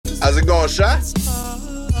How's it going, Shy?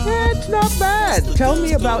 Yeah, it's not bad. Tell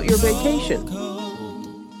me about your vacation.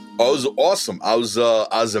 Oh, it was awesome. I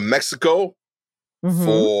was in Mexico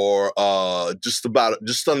for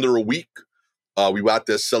just under a week. We were out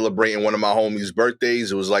there celebrating one of my homies'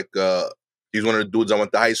 birthdays. It was like he's one of the dudes I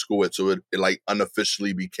went to high school with, so it like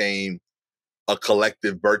unofficially became a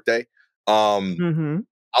collective birthday.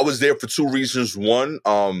 I was there for two reasons. One,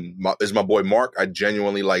 is my boy Mark. I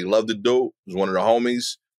genuinely like love the dude. He's one of the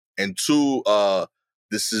homies. And two,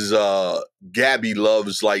 this is Gabby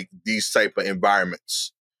loves like these type of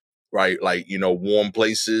environments, right? Like, you know, warm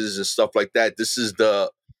places and stuff like that. This is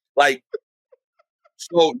the like.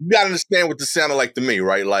 So you gotta understand what this sounded like to me,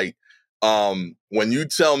 right? Like, when you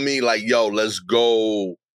tell me like, yo, let's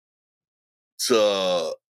go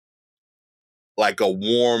to like a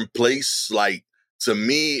warm place, like to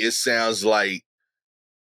me, it sounds like,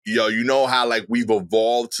 yo, you know how like we've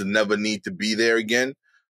evolved to never need to be there again.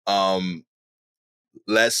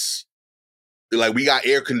 Let's like we got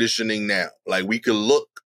air conditioning now. Like we could look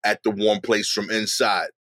at the warm place from inside,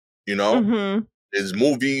 you know? There's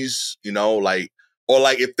movies, you know, like, or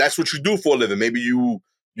like if that's what you do for a living, maybe you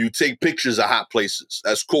take pictures of hot places.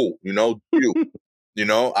 That's cool, you know. You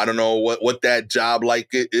know, I don't know what that job like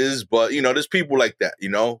it is, but you know, there's people like that. You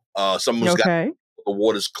know, someone's got the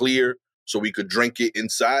water's clear, so we could drink it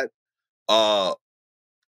inside.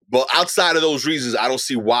 But outside of those reasons, I don't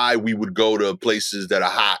see why we would go to places that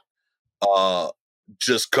are hot.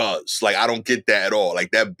 Just cause, like, I don't get that at all.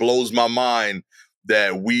 Like, that blows my mind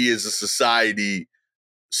that we as a society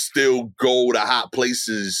still go to hot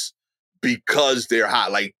places because they're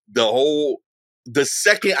hot. Like the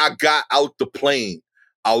second I got out the plane,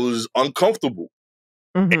 I was uncomfortable.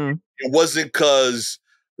 It wasn't because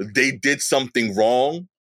they did something wrong.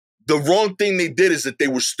 The wrong thing they did is that they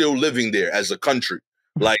were still living there as a country.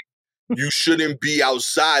 Like, you shouldn't be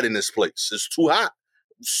outside in this place. It's too hot.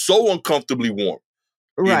 So uncomfortably warm.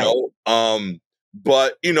 Right. You know?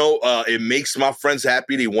 But, you know, it makes my friends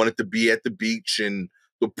happy. They wanted to be at the beach and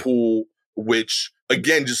the pool, which,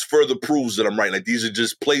 again, just further proves that I'm right. Like, these are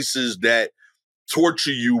just places that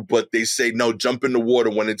torture you, but they say, no, jump in the water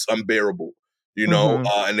when it's unbearable, you know,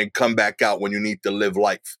 and then come back out when you need to live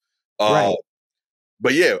life. Right.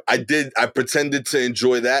 But yeah, I pretended to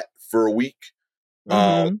enjoy that for a week.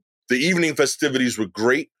 The evening festivities were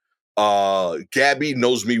great. Gabby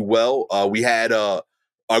knows me well. We had our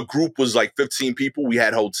group was like 15 people. We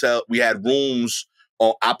had rooms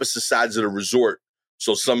on opposite sides of the resort.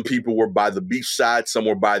 So some people were by the beach side, some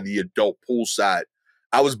were by the adult pool side.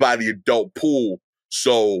 I was by the adult pool,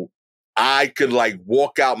 so I could like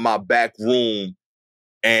walk out my back room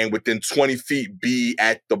and within 20 feet be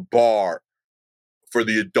at the bar for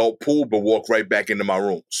the adult pool, but walk right back into my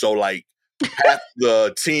room. So like half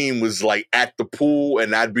the team was like at the pool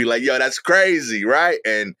and I'd be like, yo, that's crazy, right?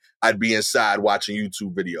 And I'd be inside watching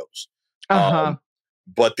YouTube videos.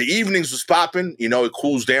 But the evenings was popping, you know, it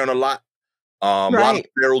cools down a lot. A lot of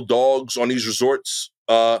feral dogs on these resorts.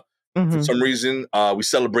 For some reason, we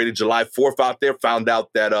celebrated July 4th out there. Found out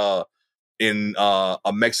that in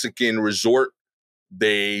a Mexican resort,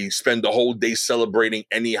 they spend the whole day celebrating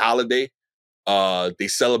any holiday. They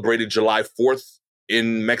celebrated July 4th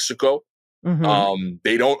in Mexico.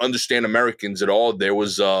 They don't understand Americans at all. There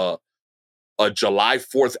was a July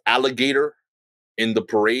 4th alligator in the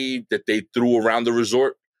parade that they threw around the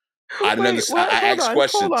resort. I didn't understand. I asked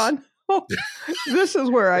questions. Hold on. This is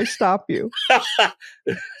where I stop you.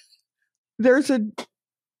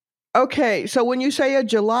 Okay, so when you say a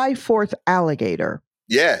July 4th alligator,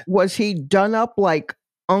 was he done up like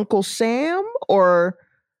Uncle Sam or?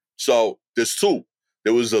 So there's two.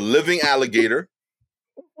 There was a living alligator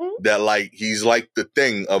that like, he's like the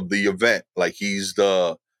thing of the event. Like he's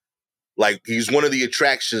one of the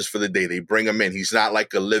attractions for the day. They bring him in. He's not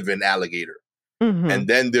like a living alligator. And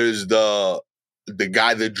then there's the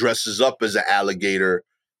guy that dresses up as an alligator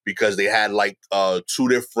because they had like two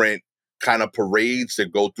different kind of parades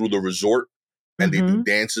that go through the resort and they do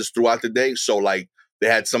dances throughout the day. So like they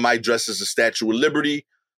had somebody dressed as a Statue of Liberty,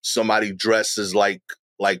 somebody dressed as like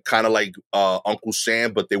kind of like Uncle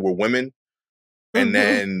Sam, but they were women. And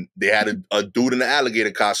then they had a dude in an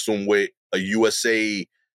alligator costume with a USA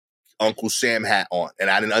Uncle Sam hat on. And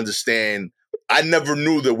I didn't understand. I never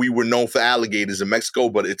knew that we were known for alligators in Mexico,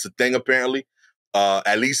 but it's a thing apparently.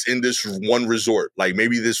 At least in this one resort. Like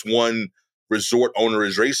maybe this one resort owner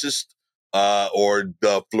is racist, or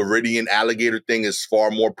the Floridian alligator thing is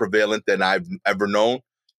far more prevalent than I've ever known.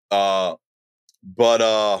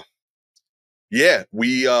 But yeah,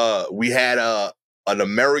 we had an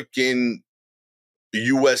American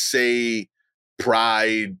USA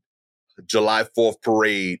Pride July 4th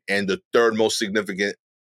parade, and the third most significant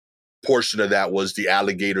portion of that was the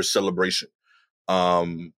alligator celebration.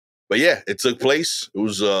 But yeah, it took place. It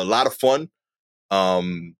was a lot of fun.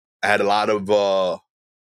 I had a lot of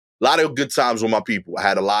good times with my people. I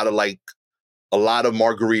had a lot of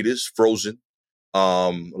margaritas, frozen,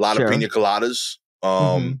 a lot of pina coladas.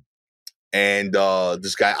 And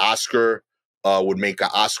this guy Oscar would make an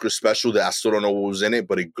Oscar special that I still don't know what was in it,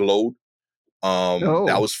 but it glowed.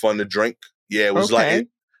 That was fun to drink. Yeah, it was it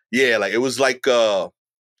was like it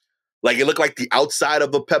looked like the outside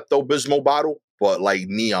of a Pepto-Bismol bottle, but like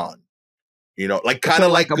neon. You know, like kind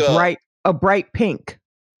of like a bright pink.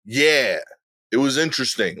 Yeah, it was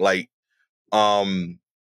interesting. Like, the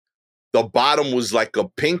bottom was like a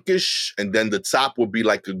pinkish, and then the top would be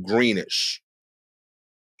like a greenish.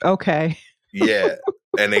 Okay. Yeah,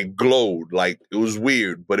 and it glowed. Like, it was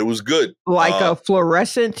weird, but it was good. Like a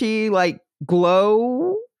fluorescent-y, like,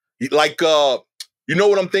 glow? Like, you know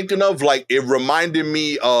what I'm thinking of? Like, it reminded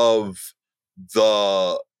me of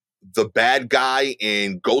the bad guy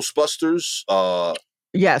in Ghostbusters.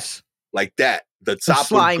 Yes. Like that. The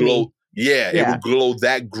top would glow. Yeah, it would glow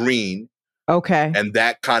that green. Okay. And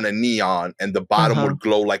that kind of neon, and the bottom would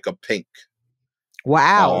glow like a pink.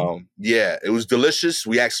 Wow. Yeah, it was delicious.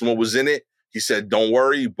 We asked him what was in it. He said, "Don't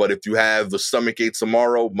worry, but if you have the stomachache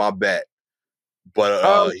tomorrow, my bad."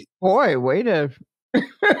 But boy, way to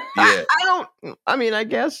yeah. I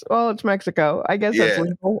guess, well, it's Mexico. I guess that's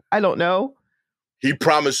legal. I don't know. He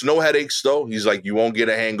promised no headaches though. He's like, you won't get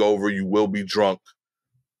a hangover, you will be drunk.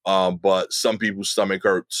 But some people's stomach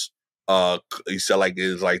hurts. He said like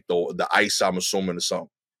it's like the ice, I'm assuming, or something.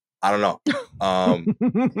 I don't know.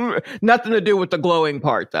 Nothing to do with the glowing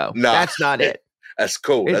part though. No, that's not it. That's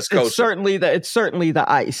cool. That's cool. It's certainly the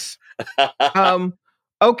ice.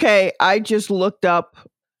 Okay, I just looked up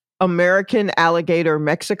American alligator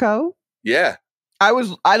Mexico. Yeah.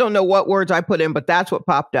 I don't know what words I put in, but that's what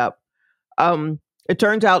popped up. It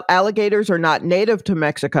turns out alligators are not native to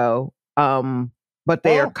Mexico, but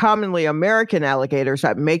they are commonly American alligators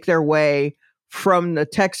that make their way from the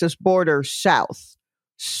Texas border south.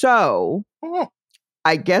 So,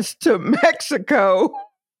 I guess to Mexico,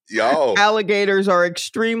 alligators are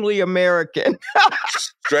extremely American.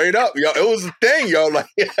 Straight up, yo, it was a thing, yo. Like,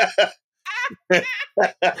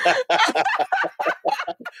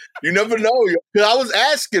 you never know, yo. Cause I was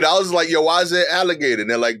asking, I was like, yo, why is it alligator?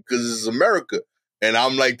 And they're like, because it's America. And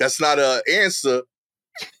I'm like, that's not an answer.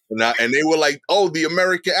 And they were like, oh, the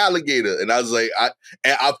American alligator. And I was like,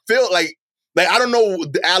 I feel like I don't know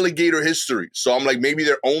the alligator history. So I'm like, maybe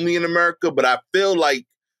they're only in America, but I feel like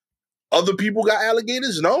other people got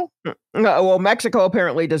alligators, no? No, well, Mexico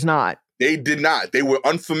apparently does not. They did not. They were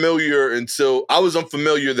unfamiliar until I was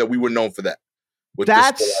unfamiliar that we were known for that.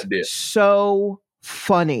 That's this whole idea. So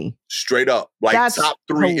funny. Straight up. Like top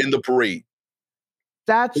 3 in the parade.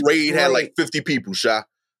 That's parade great. Had like 50 people, Sha.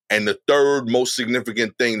 And the third most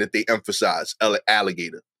significant thing that they emphasized,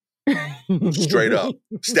 alligator. Straight up.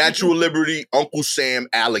 Statue of Liberty, Uncle Sam,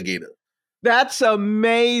 alligator. That's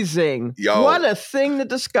amazing. Yo. What a thing to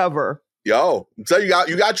discover. Yo, I'm telling you,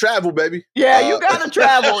 you got to travel, baby. Yeah, you got to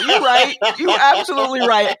travel. You're right. You're absolutely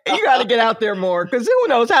right. You got to get out there more, because who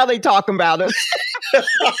knows how they talking about us.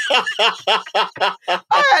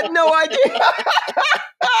 I had no idea.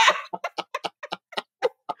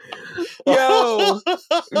 Yo,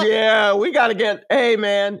 yeah, we got to get, hey,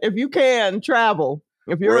 man, if you can, travel.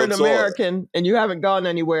 If you're an American and you haven't gone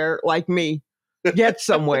anywhere like me, get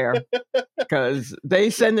somewhere, because they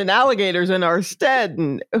sending alligators in our stead,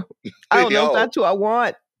 and I don't know if that's who I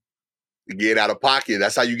want. Get out of pocket.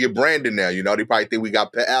 That's how you get branded now. You know, they probably think we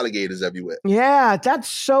got pet alligators everywhere. Yeah, that's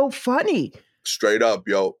so funny. Straight up,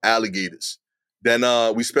 yo, alligators. Then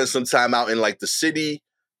we spent some time out in like the city,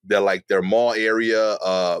 their mall area.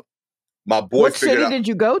 My boy. What city did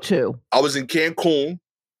you go to? I was in Cancun.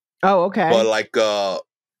 Oh, okay. But like I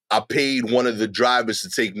paid one of the drivers to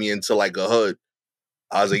take me into like a hood.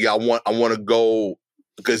 I was like, yeah, I want to go,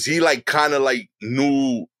 because he like kind of like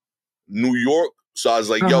knew New York. So I was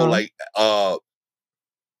like, yo, like,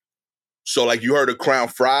 so like you heard of Crown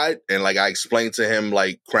Fried, and like I explained to him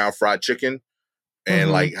like Crown Fried chicken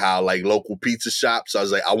and like how like local pizza shops. So I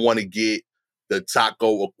was like, I want to get the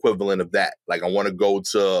taco equivalent of that. Like I want to go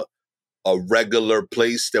to a regular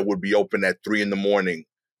place that would be open at 3 a.m.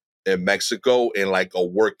 in Mexico, in like a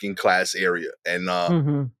working class area.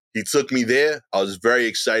 And he took me there. I was very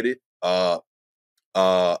excited. They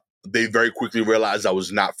very quickly realized I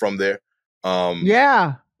was not from there.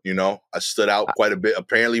 Yeah. You know, I stood out quite a bit.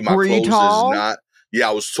 Apparently my clothes is not. Yeah,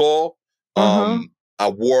 I was tall. I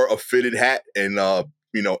wore a fitted hat and,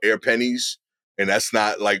 air pennies. and that's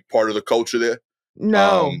not like part of the culture there.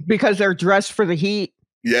 No, because they're dressed for the heat.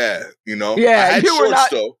 Yeah, you know. Yeah, I had shorts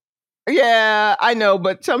though. Yeah, I know,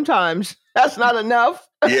 but sometimes that's not enough.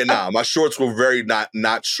 Yeah, my shorts were very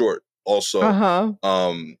not short also.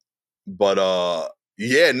 But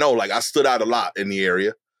yeah, no, like I stood out a lot in the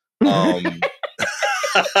area. You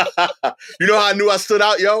know how I knew I stood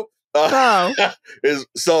out, yo?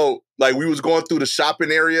 So like we was going through the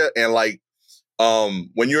shopping area, and like when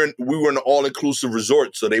we were in an all-inclusive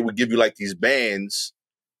resort, so they would give you like these bands,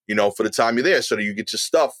 you know, for the time you're there so that you get your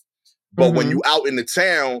stuff. But when you out in the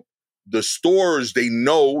town, the stores, they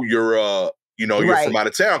know you're you're from out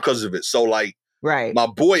of town because of it. So like my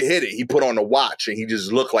boy hit it. He put on a watch and he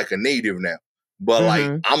just looked like a native now. But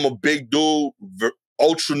like I'm a big dude,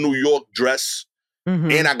 ultra New York dress,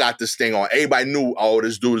 and I got this thing on. Everybody knew, oh,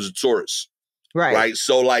 this dude is a tourist. Right.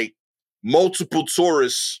 So like multiple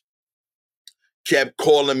tourists kept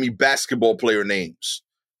calling me basketball player names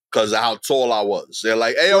because of how tall I was. They're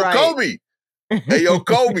like, hey, yo, Kobe. Hey, yo,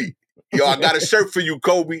 Kobe. Yo, I got a shirt for you,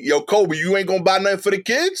 Kobe. Yo, Kobe, you ain't gonna buy nothing for the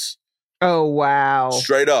kids? Oh, wow.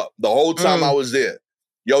 Straight up. The whole time I was there.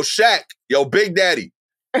 Yo, Shaq. Yo, Big Daddy.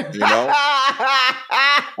 You know?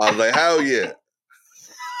 I was like, hell yeah.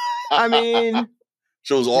 I mean.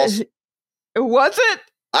 She was awesome. Was it?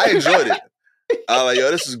 I enjoyed it. I was like,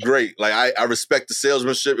 yo, this is great. Like, I respect the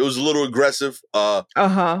salesmanship. It was a little aggressive. But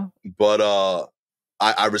I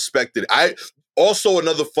respected it. Also,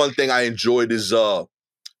 another fun thing I enjoyed is at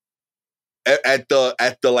the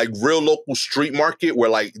like real local street market, where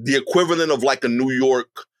like the equivalent of like a New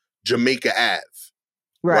York Jamaica Ave,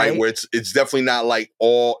 right? Where it's definitely not like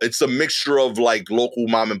it's a mixture of like local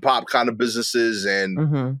mom and pop kind of businesses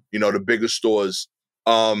and you know, the bigger stores.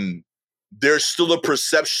 There's still a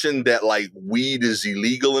perception that like weed is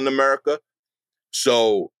illegal in America,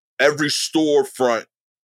 so every storefront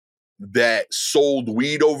that sold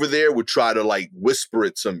weed over there would try to like whisper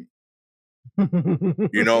it to me.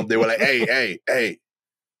 You know, they were like, hey, I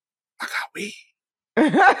got weed.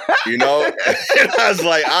 You know? And I was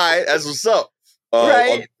like, all right, that's what's up.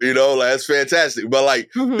 You know, like, that's fantastic. But like,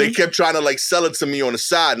 they kept trying to like sell it to me on the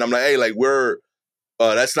side. And I'm like, hey, like,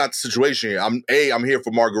 that's not the situation here. I'm here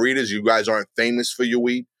for margaritas. You guys aren't famous for your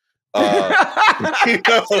weed. You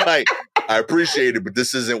know, like, I appreciate it, but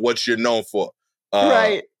this isn't what you're known for.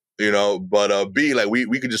 You know, but B, like,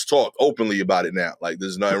 we could just talk openly about it now. Like,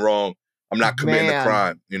 there's nothing wrong. I'm not committing a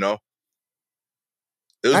crime, you know?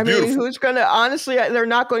 It was beautiful. Mean, who's going to, honestly, they're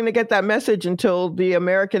not going to get that message until the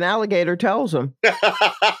American alligator tells them.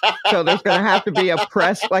 So there's going to have to be a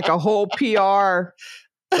press, like a whole PR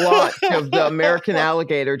launch of the American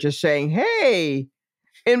alligator just saying, hey,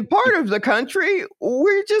 in part of the country,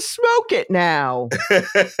 we just smoke it now.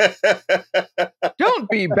 Don't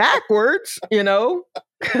be backwards, you know?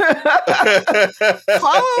 Follow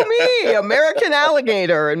me, American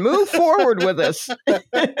alligator, and move forward with us.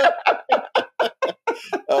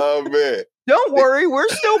 Oh, man. Don't worry, we're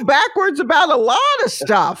still backwards about a lot of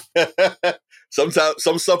stuff. Sometimes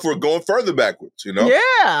some stuff we're going further backwards, you know?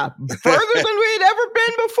 Yeah, further than we'd ever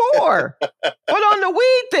been before. But on the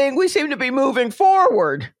weed thing, we seem to be moving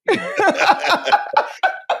forward.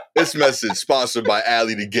 This message sponsored by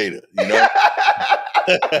Allie the Gator, you know?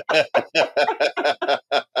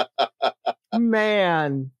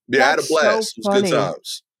 Man. Yeah, I had a blast. So it was good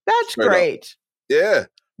times. That's straight great. Up. Yeah.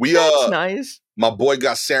 That's nice. My boy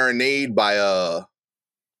got serenaded by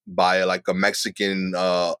like a Mexican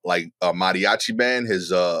mariachi band.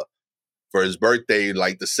 For his birthday,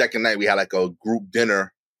 like the second night we had like a group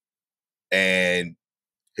dinner, and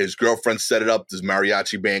his girlfriend set it up. This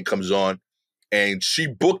mariachi band comes on, and she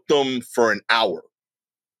booked them for an hour.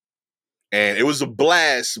 And it was a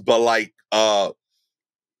blast, but like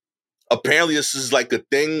apparently this is like a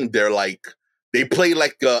thing. They played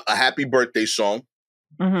like a happy birthday song.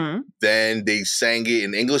 Then they sang it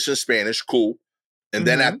in English and Spanish, cool. And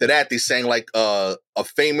then after that, they sang like a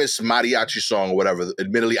famous mariachi song or whatever.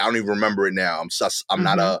 Admittedly, I don't even remember it now. I'm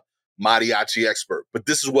not a mariachi expert, but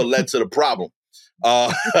this is what led to the problem.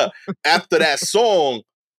 After that song,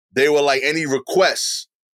 they were like, any requests?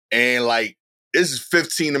 And like, this is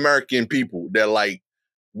 15 American people that like,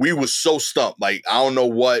 we were so stumped. Like, I don't know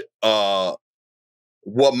what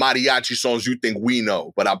mariachi songs you think we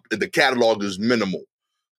know, but the catalog is minimal.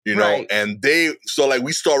 You know, and so like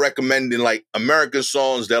we start recommending like American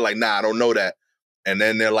songs. They're like, nah, I don't know that. And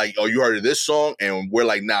then they're like, oh, you heard of this song? And we're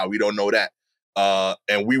like, nah, we don't know that.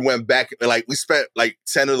 And we went back, like we spent like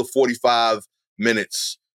 10 of the 45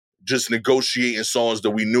 minutes just negotiating songs that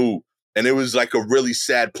we knew. And it was like a really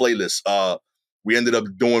sad playlist. We ended up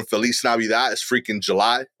doing Feliz Navidad. It's freaking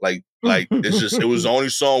July. Like it's just, it was the only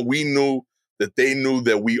song we knew that they knew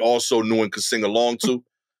that we also knew and could sing along to.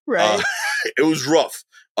 Right. It was rough.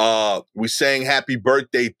 We sang Happy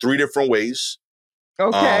Birthday 3 different ways.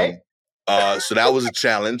 Okay. So that was a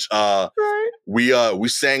challenge. Right. We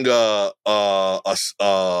sang a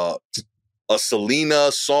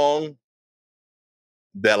Selena song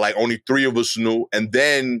that like only 3 of us knew, and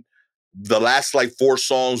then the last like 4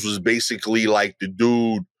 songs was basically like the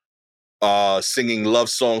dude singing love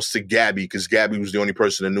songs to Gabby, because Gabby was the only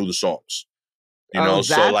person that knew the songs. You know,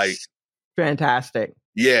 so like fantastic.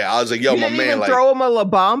 Yeah, I was like, yo, you my didn't man, even like throw him a La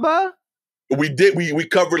Bamba? We did. We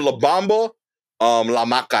covered La Bamba, La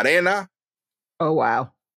Macarena. Oh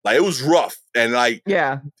wow! Like it was rough, and like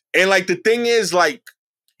the thing is, like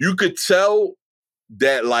you could tell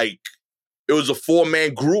that like it was a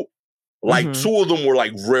 4-man group. Like 2 of them were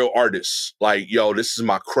like real artists. Like, yo, this is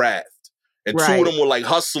my craft, and 2 of them were like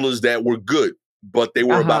hustlers that were good, but they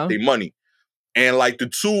were about their money. And like the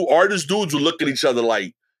 2 artist dudes would look at each other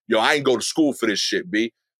like, yo, I ain't go to school for this shit,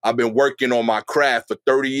 B. I've been working on my craft for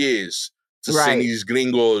 30 years to sing these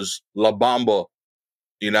gringos La Bamba.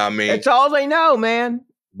 You know what I mean? It's all they know, man.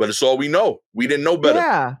 But it's all we know. We didn't know better.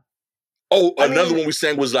 Yeah. Oh, another one we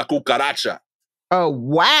sang was La Cucaracha. Oh,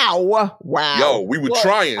 wow. Wow. Yo, we were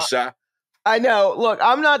trying, Sha. I know. Look,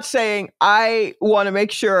 I'm not saying I want to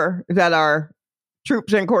make sure that our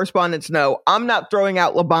troops and correspondents know. I'm not throwing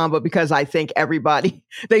out La Bamba because I think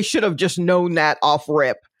they should have just known that off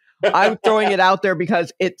rip. I'm throwing it out there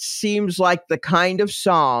because it seems like the kind of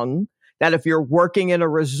song that if you're working in a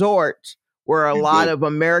resort where a lot of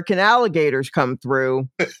American alligators come through,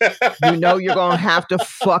 you know you're going to have to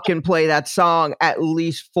fucking play that song at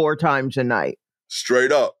least 4 times a night.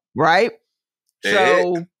 Straight up. Right?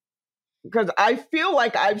 So, because I feel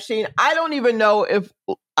like I've seen, I don't even know if,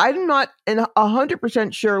 I'm not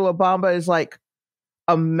 100% sure La Bamba is like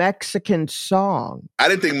a Mexican song. I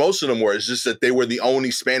didn't think most of them were. It's just that they were the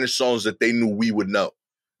only Spanish songs that they knew we would know.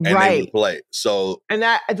 And they would play. So, and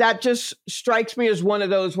that just strikes me as one of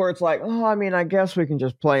those where it's like, oh, I mean, I guess we can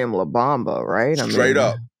just play them La Bamba, right? Straight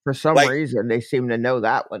up. For some reason, they seem to know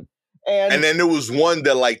that one. And then there was one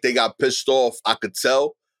that like they got pissed off, I could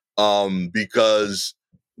tell, because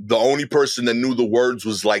the only person that knew the words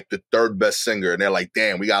was like the 3rd best singer. And they're like,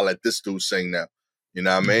 damn, we gotta let this dude sing now. You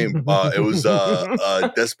know what I mean? It was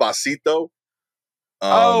Despacito.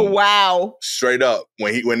 Oh wow! Straight up,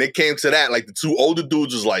 when it came to that, like the 2 older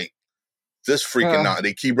dudes was like, "This freaking out."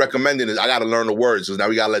 They keep recommending it. I got to learn the words because now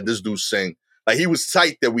we gotta let this dude sing. Like he was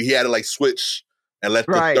tight that we had to like switch and let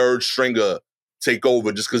the 3rd stringer take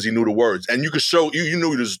over just because he knew the words. And you could show you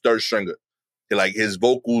knew he was a 3rd stringer. Like his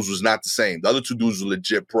vocals was not the same. The other 2 dudes were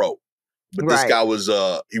legit pro, but this guy was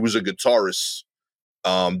he was a guitarist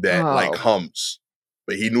that like hums,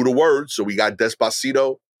 but he knew the words. So we got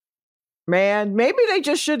Despacito. Man, maybe they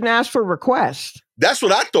just shouldn't ask for requests. That's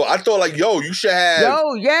what I thought. I thought like, yo, you should have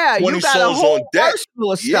 20 you got songs a whole on deck.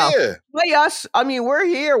 arsenal of stuff. Yeah. Play us. I mean, we're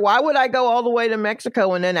here. Why would I go all the way to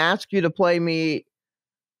Mexico and then ask you to play me,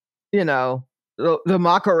 you know, the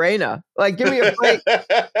Macarena? Like, give me a break.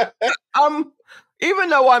 Even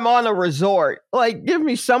though I'm on a resort, like, give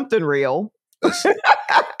me something real.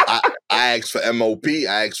 I asked for MOP.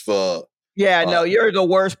 I asked for... Yeah, no, you're the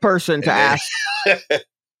worst person to ask.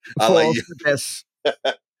 I like this.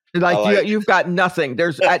 Like, you've got nothing.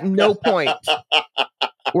 There's at no point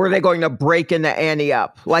were they going to break in the ante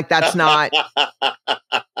up. Like that's not.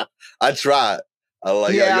 I tried.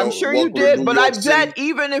 I'm sure you did, but I bet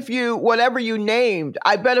even if whatever you named,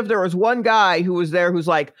 I bet if there was one guy who was there who's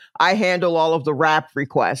like, I handle all of the rap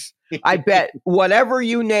requests. I bet whatever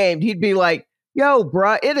you named, he'd be like, yo,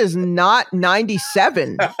 bruh, it is not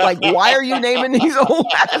 97. Like, why are you naming these old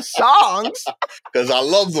ass songs? Because I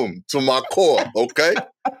love them to my core, okay?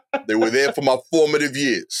 They were there for my formative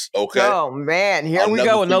years, okay? Oh, man. Here we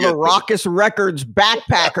go. Another Raucous Records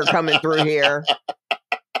backpacker coming through here.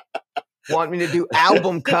 Want me to do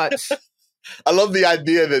album cuts. I love the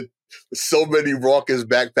idea that so many Raucous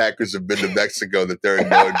backpackers have been to Mexico that they're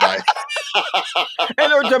annoyed by it.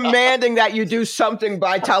 And they're demanding that you do something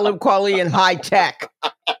by Talib Kweli and High Tech.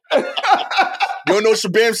 You don't know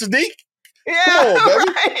Shabam Sadiq? Yeah. Come on,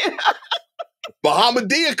 baby. Right.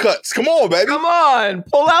 Bahamadia cuts. Come on, baby. Come on.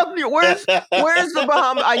 Pull out where's the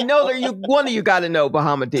Bahama? I know that one of you got to know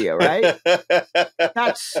Bahamadia, right?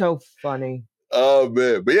 That's so funny. Oh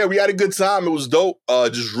man. But yeah, we had a good time. It was dope.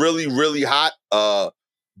 Just really, really hot.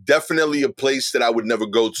 Definitely a place that I would never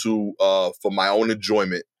go to for my own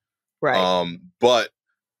enjoyment. Right. But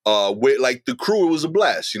with like the crew, it was a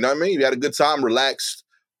blast. You know what I mean? We had a good time, relaxed.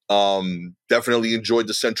 Definitely enjoyed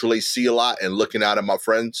the Central AC a lot and looking out at my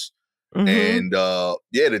friends. Mm-hmm. And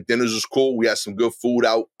the dinners was cool. We had some good food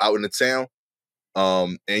out in the town.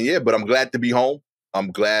 And yeah, but I'm glad to be home.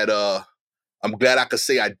 I'm glad I could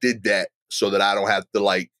say I did that so that I don't have to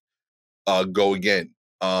like go again.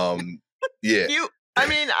 Yeah.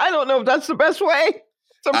 I don't know if that's the best way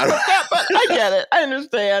to put that, but I get it. I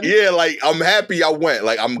understand. Yeah, like I'm happy I went.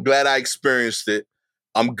 Like I'm glad I experienced it.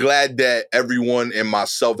 I'm glad that everyone and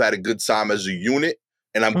myself had a good time as a unit.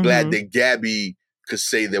 And I'm glad that Gabby could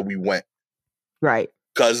say that we went. Right.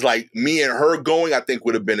 Because like me and her going, I think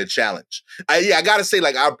would have been a challenge. I gotta say,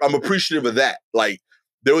 like I'm appreciative of that. Like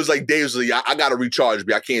there was like days like I gotta recharge,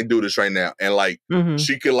 but I can't do this right now. And like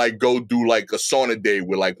she could like go do like a sauna day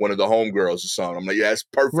with like one of the homegirls or something. I'm like, yeah, it's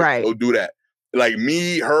perfect. Right. Go do that. Like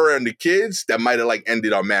me, her, and the kids, that might have like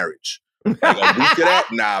ended our marriage. Like a week of that,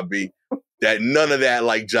 nah, B. That none of that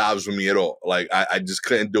like jobs with me at all. Like I just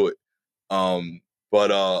couldn't do it.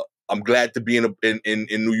 But I'm glad to be in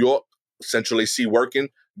New York. Central AC working.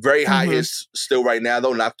 Very high hits still right now,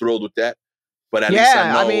 though. Not thrilled with that. But at least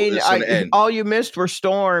I know it's going to end. All you missed were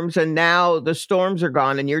storms, and now the storms are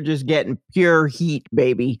gone, and you're just getting pure heat,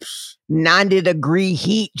 baby. 90-degree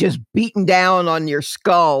heat just beating down on your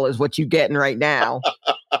skull is what you're getting right now.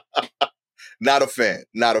 Not a fan.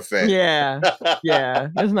 Yeah.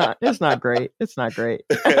 It's not great. It's not great.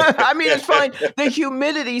 I mean, it's fine. The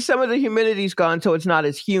humidity, some of the humidity's gone, so it's not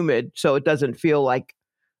as humid, so it doesn't feel like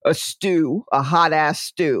a hot ass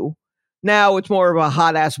stew. Now it's more of a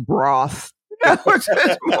hot ass broth.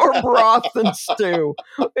 It's more broth than stew.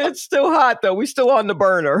 It's still hot though. We still on the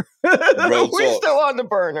burner. Still on the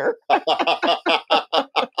burner.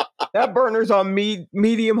 That burner's on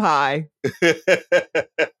medium high.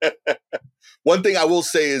 One thing I will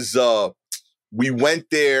say is we went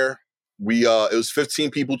there. It was 15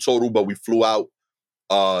 people total, but we flew out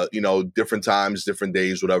different times, different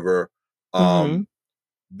days, whatever.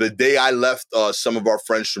 The day I left, some of our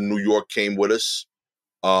friends from New York came with us.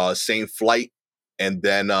 Same flight, and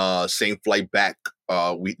then same flight back.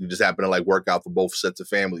 We just happened to like work out for both sets of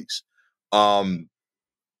families. On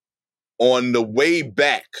the way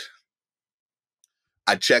back,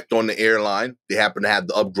 I checked on the airline. They happened to have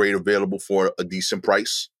the upgrade available for a decent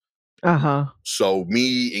price. So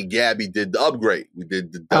me and Gabby did the upgrade. We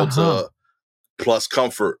did the Delta Plus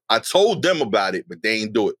Comfort. I told them about it, but they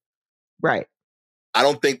ain't do it. Right. I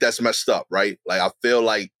don't think that's messed up, right? Like, I feel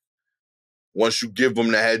like once you give them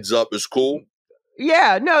the heads up, it's cool.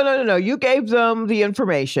 Yeah, no. You gave them the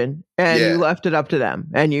information and you left it up to them.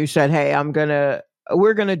 And you said, hey,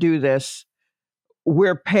 we're going to do this.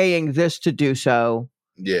 We're paying this to do so.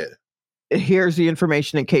 Yeah. Here's the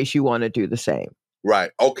information in case you want to do the same.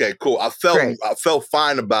 Right. Okay, cool. I felt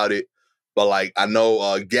fine about it. But like, I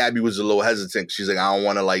know Gabby was a little hesitant. She's like, I don't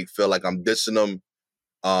want to like feel like I'm dissing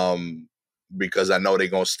them. Because I know they're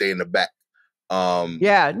going to stay in the back.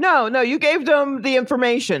 No, you gave them the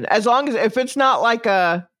information. As long as, if it's not like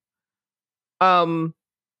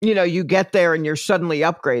you get there and you're suddenly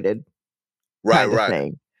upgraded. Right.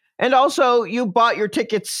 Thing. And also you bought your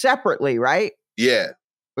tickets separately, right? Yeah.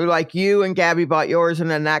 Like you and Gabby bought yours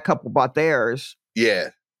and then that couple bought theirs. Yeah.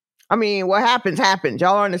 I mean, what happens.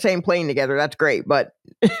 Y'all are on the same plane together. That's great. But,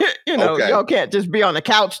 y'all can't just be on the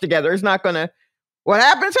couch together. It's not going to. What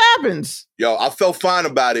happens. Yo, I felt fine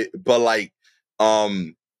about it, but like,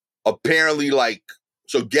 apparently, like,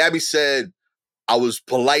 so Gabby said I was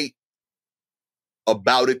polite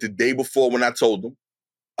about it the day before when I told them.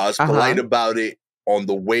 I was polite about it on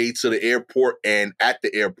the way to the airport, and at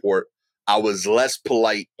the airport, I was less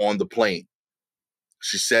polite on the plane.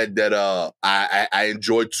 She said that I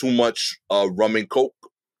enjoyed too much rum and Coke.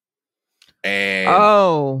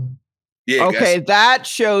 And yeah, okay, that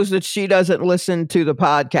shows that she doesn't listen to the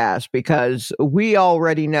podcast because we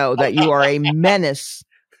already know that you are a menace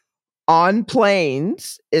on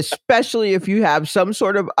planes, especially if you have some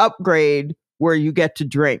sort of upgrade where you get to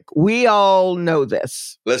drink. We all know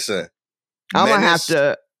this. Listen, I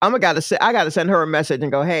gotta send her a message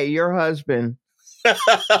and go, hey, your husband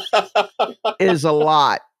is a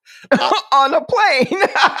lot on a plane.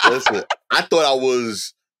 Listen, I thought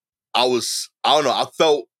I don't know, I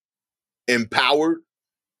felt empowered.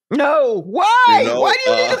 No, why? Why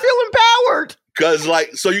do you need to feel empowered? Because,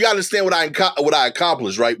 like, so you got to understand what I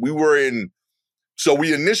accomplished, right? We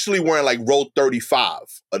initially were in like row 35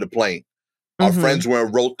 of the plane. Our friends were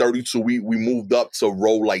in row 32. We moved up to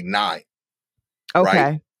row like 9. Okay.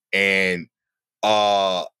 Right? And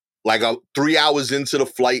 3 hours into the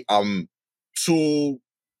flight, I'm 2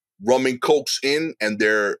 rum and Cokes in, and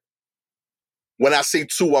when I say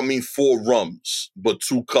 2, I mean 4 rums, but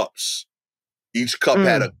 2 cups. Each cup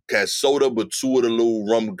had soda, but 2 of the little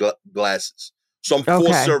rum glasses. So I'm 4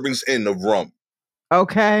 servings in of rum.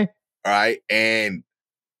 Okay. All right. And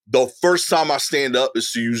the first time I stand up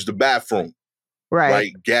is to use the bathroom.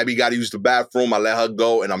 Right. Gabby got to use the bathroom. I let her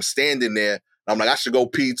go, and I'm standing there. And I'm like, I should go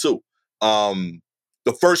pee too.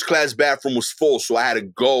 The first class bathroom was full, so I had to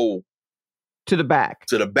go to the back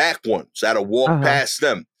one. So I had to walk past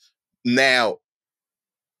them. Now,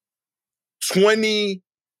 you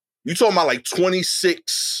talking about like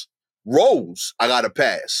 26 rows I got to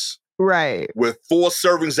pass. Right. With 4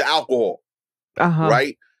 servings of alcohol.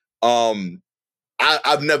 Right.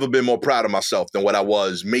 I've never been more proud of myself than what I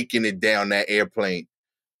was making it down that airplane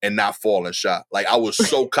and not falling shot. Like, I was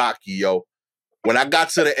so cocky, yo. When I got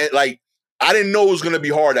to the end, like, I didn't know it was going to be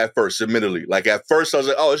hard at first, admittedly. Like, at first, I was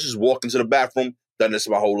like, oh, it's just walking to the bathroom. Done this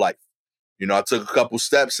my whole life. You know, I took a couple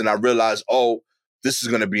steps and I realized, oh, this is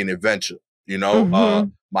going to be an adventure. You know,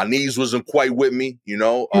 my knees wasn't quite with me, you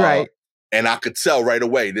know. Right. And I could tell right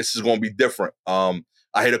away, this is going to be different. I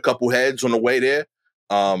hit a couple heads on the way there.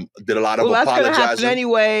 Did a lot of apologizing. That's going to happen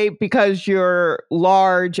anyway because you're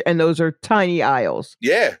large and those are tiny aisles.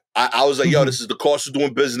 Yeah. I was like, yo, this is the cost of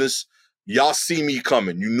doing business. Y'all see me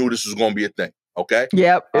coming. You knew this was going to be a thing. Okay?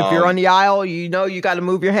 Yep. If you're on the aisle, you know you got to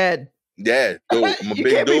move your head. Yeah. Dude, I'm a you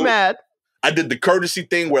big can't dude. Be mad. I did the courtesy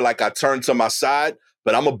thing where, like, I turned to my side,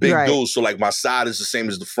 but I'm a big dude, so, like, my side is the same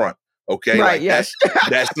as the front. Okay? Right, like, yes.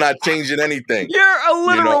 That's not changing anything. You're a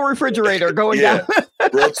literal refrigerator going down.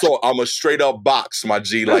 Real talk. I'm a straight up box, my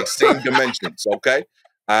G, like same dimensions. Okay.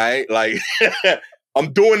 All right. Like,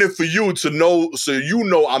 I'm doing it for you to know, so you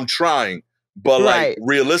know I'm trying. But like,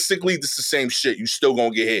 realistically, this is the same shit. You still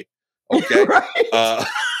gonna get hit. Okay.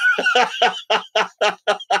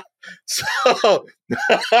 So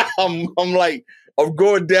I'm like, I'm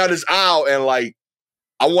going down this aisle and like,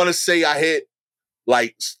 I want to say I hit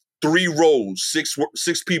like 3 rows,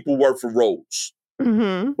 six people worth of rows.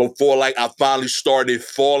 Before like I finally started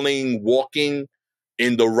walking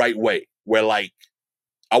in the right way. Where like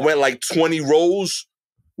I went like 20 rows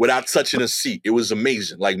without touching a seat. It was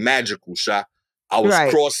amazing, like magical, shot. I was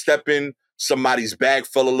cross-stepping, somebody's bag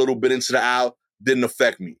fell a little bit into the aisle, didn't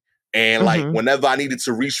affect me. And like whenever I needed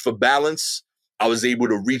to reach for balance, I was able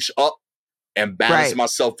to reach up and balance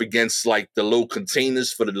myself against like the little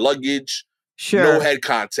containers for the luggage. No head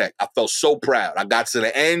contact. I felt so proud. I got to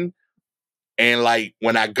the end. And like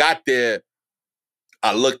when I got there,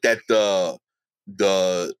 I looked at the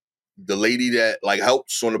lady that like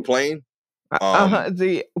helps on the plane.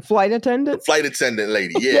 The flight attendant? The flight attendant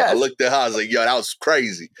lady. Yeah. Yes. I looked at her. I was like, yo, that was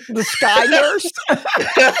crazy. The sky nurse?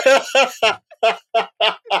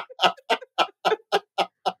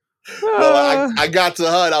 I got to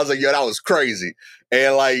her and I was like, yo, that was crazy.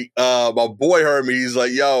 And like my boy heard me. He's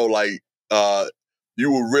like, yo, like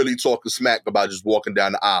you were really talking smack about just walking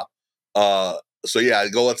down the aisle. So yeah, I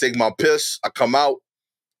go and take my piss. I come out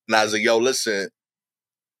and I was like, yo, listen,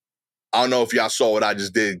 I don't know if y'all saw what I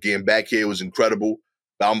just did. Getting back here was incredible,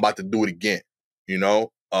 but I'm about to do it again. You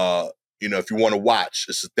know, if you want to watch,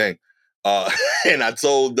 it's a thing. And I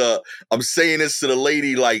told, I'm saying this to the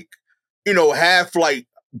lady, like, you know, half like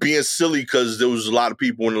being silly because there was a lot of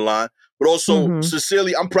people in the line, but also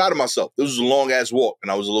sincerely, I'm proud of myself. This was a long ass walk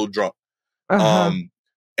and I was a little drunk.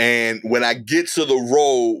 And when I get to the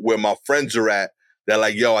row where my friends are at, they're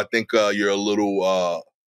like, yo, I think you're a little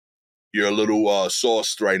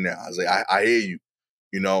sauced right now. I was like, I hear you,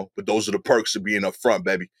 you know, but those are the perks of being up front,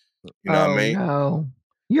 baby. You know what I mean? No.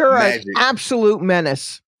 You're an absolute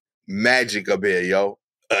menace. Magic up here, yo.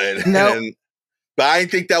 But I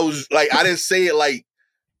didn't think that was like, I didn't say it like,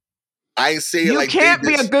 you can't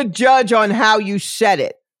be a good judge on how you said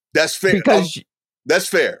it. That's fair. Because that's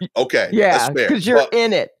fair. Okay. Yeah, that's fair. Because you're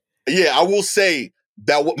in it. Yeah, I will say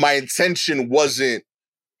that what my intention wasn't,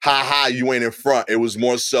 ha, you ain't in front. It was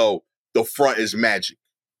more so the front is magic.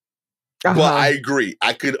 But I agree.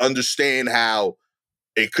 I could understand how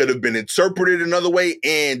it could have been interpreted another way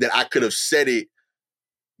and that I could have said it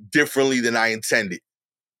differently than I intended.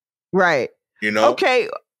 Right. You know? Okay.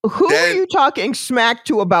 Who are you talking smack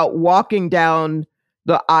to about walking down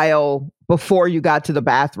the aisle before you got to the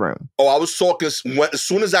bathroom? Oh, I was talking as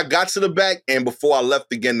soon as I got to the back and before I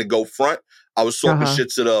left again to go front, I was talking shit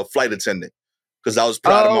to the flight attendant because I was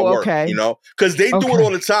proud of my work, you know? Because they do it all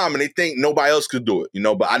the time and they think nobody else could do it, you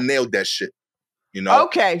know? But I nailed that shit, you know?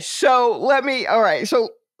 Okay, so all right, so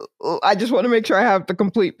I just want to make sure I have the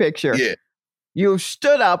complete picture. Yeah. You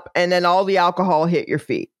stood up and then all the alcohol hit your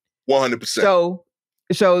feet. 100%.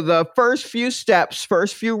 So the first few steps,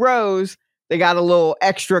 first few rows, they got a little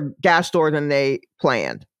extra gas door than they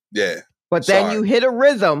planned. Yeah. But then you hit a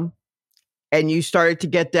rhythm and you started to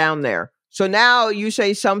get down there. So now you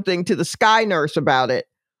say something to the sky nurse about it,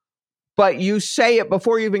 but you say it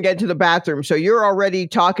before you even get to the bathroom. So you're already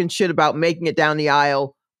talking shit about making it down the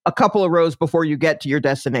aisle a couple of rows before you get to your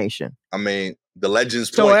destination. I mean, the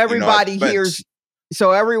legends. So everybody hears.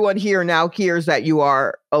 So everyone here now hears that you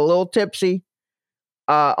are a little tipsy,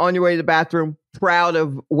 on your way to the bathroom, proud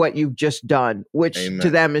of what you've just done, which to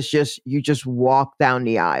them is you just walk down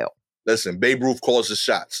the aisle. Listen, Babe Ruth calls the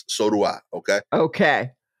shots. So do I. Okay.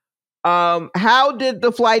 Okay. How did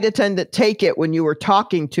the flight attendant take it when you were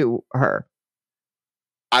talking to her?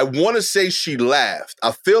 I want to say she laughed.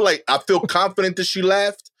 I feel confident that she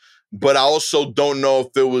laughed, but I also don't know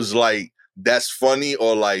if it was like, that's funny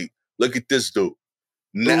or like, look at this dude.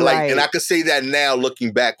 Now, and I could say that now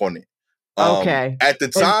looking back on it. Okay. At the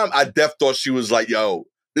time, I thought she was like, yo,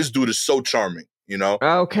 this dude is so charming, you know?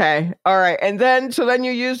 Okay. All right. And then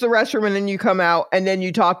you use the restroom and then you come out and then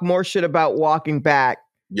you talk more shit about walking back.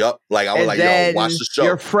 Yep. Like, I was like, yo, watch the show.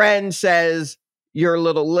 Your friend says you're a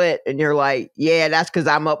little lit and you're like, yeah, that's because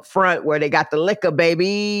I'm up front where they got the liquor,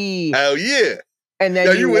 baby. Hell yeah. And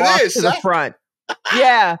then you walk to the front.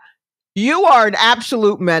 Yeah. You are an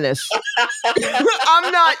absolute menace.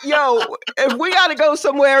 I'm not, if we got to go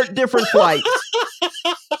somewhere, different flights.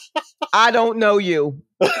 I don't know you.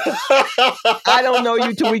 I don't know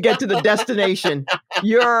you till we get to the destination.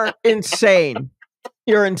 You're insane.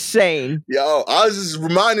 You're insane. Yo, I was just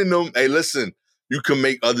reminding them, hey, listen, you can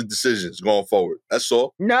make other decisions going forward. That's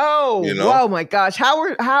all. No. You know? Oh my gosh.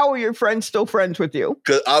 How are your friends still friends with you?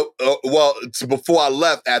 Because before I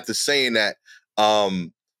left, after saying that,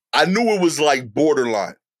 I knew it was like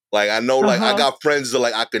borderline. Like, I know, like, I got friends that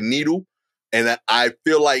like I could needle, and I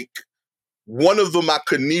feel like one of them I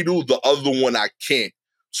could needle, the other one I can't.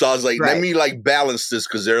 So I was like, let me like balance this,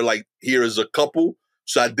 because they're like here as a couple.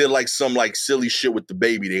 So I did like some like silly shit with the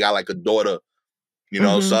baby. They got like a daughter, you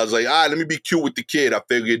know. So I was like, all right, let me be cute with the kid. I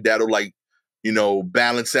figured that'll like,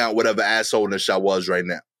 balance out whatever assholeness I was right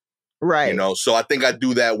now. Right. You know, so I think I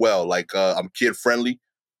do that well. Like, I'm kid friendly.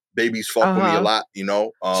 Babies fuck with me a lot, you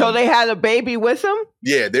know. So they had a baby with them?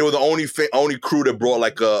 Yeah, they were the only crew that brought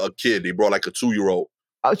like a kid. They brought like a 2-year-old.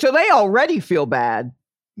 So they already feel bad.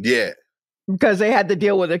 Yeah. Because they had to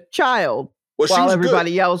deal with a child while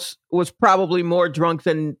everybody else was probably more drunk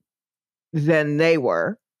than they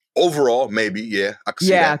were. Overall, maybe, yeah. I can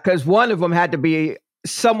see that. Yeah, because one of them had to be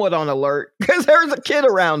somewhat on alert because there was a kid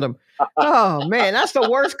around him. Oh, man, that's the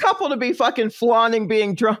worst couple to be fucking flaunting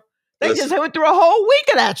being drunk. They just went through a whole week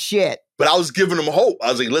of that shit. But I was giving them hope. I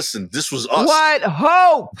was like, listen, this was us. What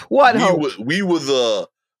hope? We were the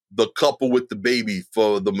couple with the baby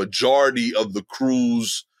for the majority of the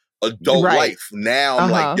crew's adult life. Now I'm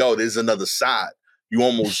like, yo, there's another side. You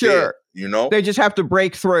almost there, you know? They just have to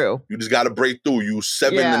break through. You just got to break through. You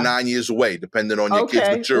 7 to 9 years away, depending on your kid's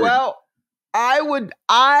maturity. Well,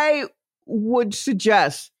 I would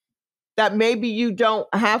suggest that maybe you don't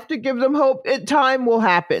have to give them hope. Time will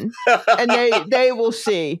happen, and they will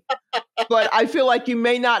see. But I feel like you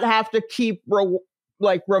may not have to keep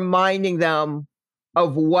reminding them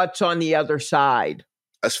of what's on the other side.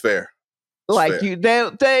 That's fair.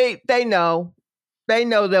 They know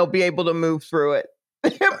they'll be able to move through it.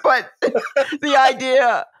 But the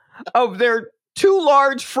idea of their too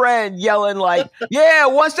large friend yelling like, "Yeah,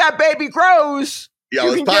 once that baby grows."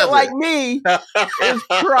 You can get like me is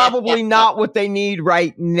probably not what they need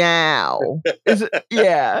right now. It's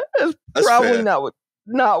probably not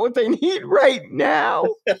what they need right now.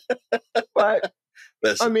 But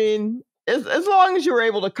I mean, as long as you're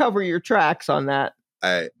able to cover your tracks on that.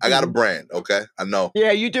 I got a brand, okay? I know.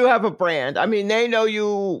 Yeah, you do have a brand. I mean, they know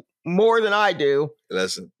you more than I do.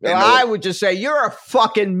 Listen. I would just say you're a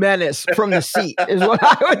fucking menace from the seat is what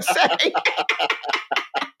I would say.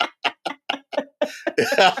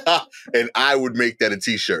 And I would make that a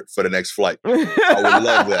t-shirt for the next flight. I would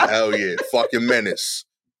love that. Hell yeah. Fucking menace.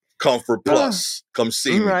 Comfort Plus. Come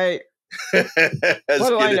see me. Right. What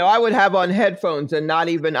do I know? I would have on headphones and I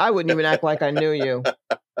wouldn't even act like I knew you.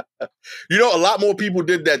 You know, a lot more people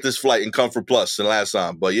did that this flight in Comfort Plus than last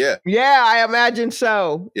time, but yeah. Yeah, I imagine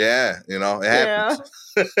so. Yeah, it happens.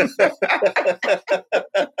 Yeah.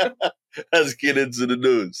 Let's get into the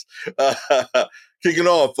news. Kicking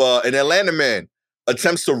off, an Atlanta man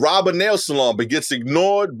attempts to rob a nail salon but gets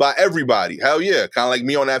ignored by everybody. Hell yeah, kind of like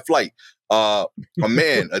me on that flight. A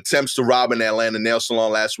man attempts to rob an Atlanta nail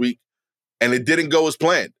salon last week, and it didn't go as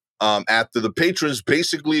planned after the patrons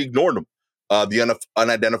basically ignored him. The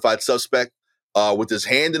unidentified suspect, with his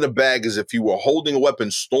hand in a bag as if he were holding a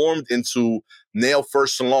weapon, stormed into Nail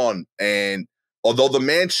First Salon. And although the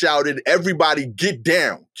man shouted, "Everybody get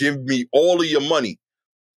down, give me all of your money,"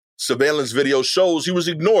 surveillance video shows he was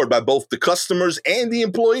ignored by both the customers and the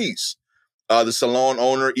employees. The salon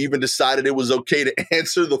owner even decided it was okay to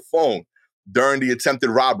answer the phone. during the attempted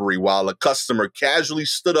robbery while a customer casually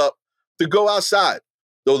stood up to go outside,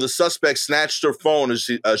 though the suspect snatched her phone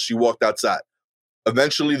as she walked outside.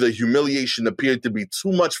 Eventually, the humiliation appeared to be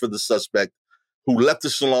too much for the suspect, who left the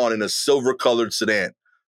salon in a silver-colored sedan.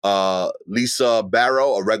 Lisa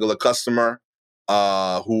Barrow, a regular customer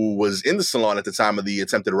who was in the salon at the time of the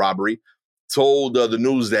attempted robbery, told the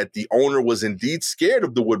news that the owner was indeed scared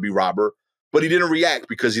of the would-be robber, but he didn't react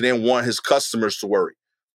because he didn't want his customers to worry.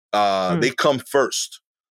 They come first.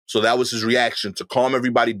 So that was his reaction, to calm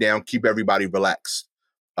everybody down, keep everybody relaxed.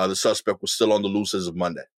 The suspect was still on the loose as of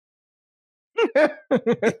Monday.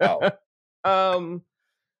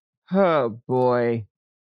 Oh boy.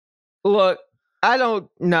 Look, I don't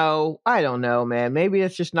know, man. Maybe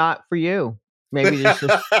it's just not for you. Maybe this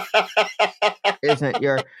just isn't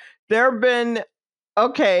your. There have been,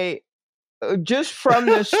 just from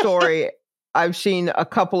this story, I've seen a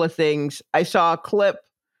couple of things. I saw a clip,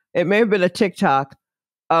 it may have been a TikTok,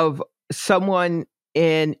 of someone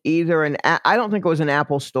in either I don't think it was an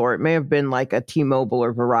Apple store. It may have been like a T-Mobile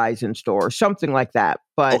or Verizon store or something like that.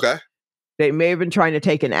 But they may have been trying to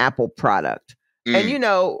take an Apple product. And,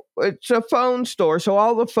 it's a phone store. So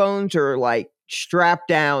all the phones are like strapped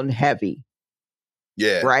down heavy.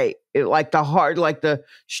 Yeah. Right. Like the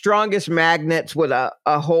strongest magnets with a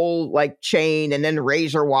whole like chain and then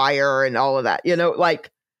razor wire and all of that,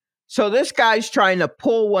 so this guy's trying to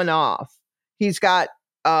pull one off. He's got,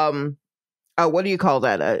 what do you call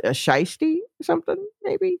that? A shiesty or something,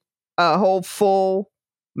 maybe? A whole full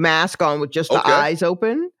mask on with just the eyes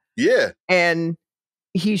open. Yeah. And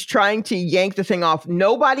he's trying to yank the thing off.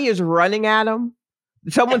 Nobody is running at him.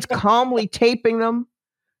 Someone's calmly taping them.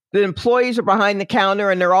 The employees are behind the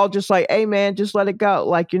counter and they're all just like, hey, man, just let it go.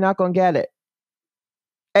 Like, you're not going to get it.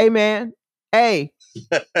 Hey, man. Hey,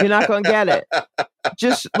 you're not going to get it.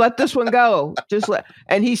 Just let this one go.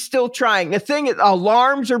 And he's still trying. The thing is,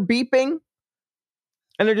 alarms are beeping.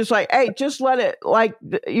 And they're just like, hey, just let it, like,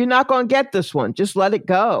 you're not going to get this one. Just let it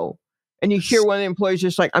go. And you hear one of the employees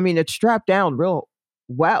just like, I mean, it's strapped down real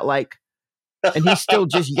well. Like, and he's still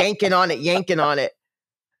just yanking on it.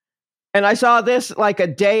 And I saw this like a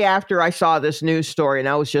day after I saw this news story. And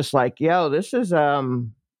I was just like, yo, this is a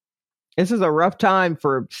rough time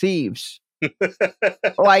for thieves.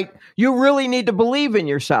 Like, you really need to believe in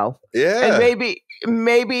yourself. Yeah. And maybe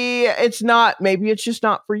it's not, maybe it's just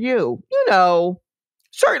not for you.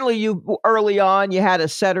 Certainly you early on, you had a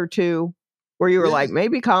set or two where you were like,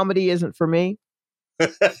 maybe comedy isn't for me.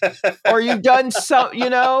 Or you've done some,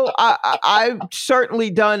 I've certainly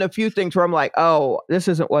done a few things where I'm like, oh, this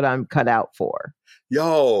isn't what I'm cut out for.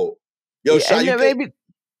 Yo, Shy,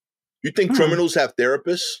 you think criminals have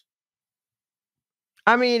therapists?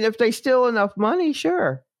 I mean, if they steal enough money,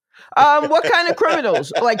 sure. What kind of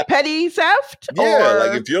criminals? Like petty theft? Yeah,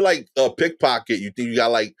 like if you're like a pickpocket, you think you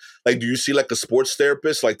got like do you see like a sports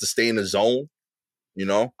therapist, like to stay in the zone?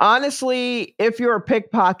 Honestly, if you're a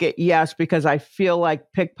pickpocket, yes, because I feel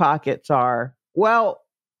like pickpockets are,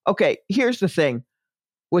 okay, here's the thing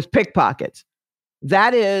with pickpockets.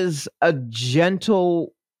 That's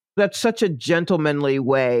such a gentlemanly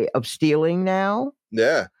way of stealing now.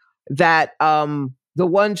 Yeah. That the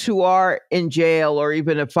ones who are in jail or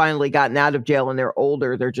even have finally gotten out of jail and they're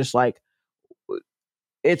older, they're just like,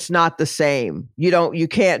 it's not the same. You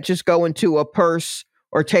can't just go into a purse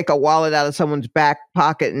or take a wallet out of someone's back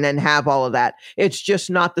pocket and then have all of that. It's just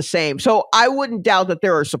not the same. So I wouldn't doubt that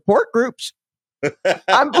there are support groups. I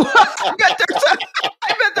bet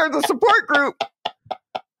there's a support group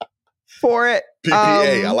for it.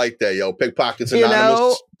 PPA, I like that, yo. Pickpockets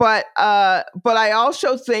Anonymous. But I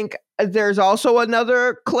also think there's also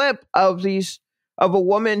another clip of a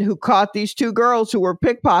woman who caught these two girls who were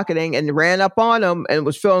pickpocketing and ran up on them and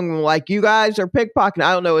was filming them like, you guys are pickpocketing.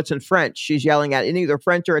 I don't know. It's in French. She's yelling at it in either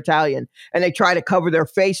French or Italian. And they try to cover their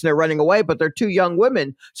face and they're running away, but they're two young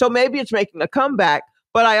women. So maybe it's making a comeback.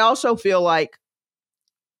 But I also feel like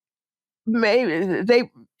maybe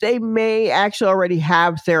they may actually already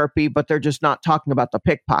have therapy, but they're just not talking about the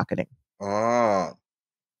pickpocketing.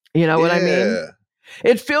 You know what I mean?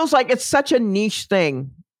 It feels like it's such a niche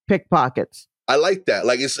thing, pickpockets. I like that.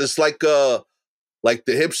 Like it's like the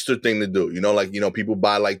hipster thing to do. People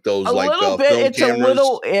buy like those film cameras.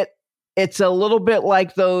 It's a little bit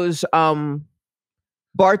like those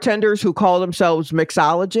bartenders who call themselves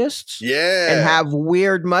mixologists. Yeah. And have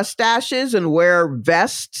weird mustaches and wear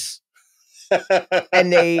vests.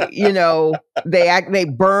 And they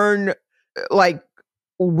burn like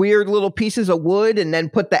weird little pieces of wood and then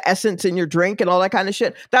put the essence in your drink and all that kind of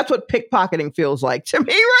shit. That's what pickpocketing feels like to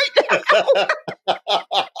me right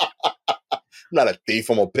now. not a thief.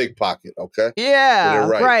 I'm a pickpocket. Okay. Yeah,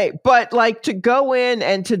 right. But like to go in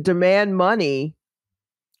and to demand money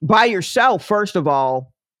by yourself, first of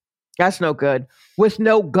all, that's no good. With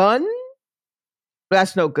no gun,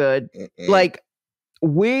 that's no good. Like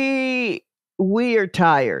we are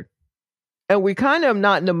tired, and we kind of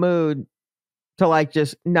not in the mood to like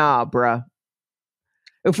just bruh.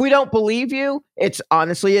 If we don't believe you, it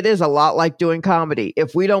is a lot like doing comedy.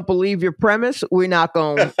 If we don't believe your premise, we're not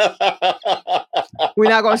going to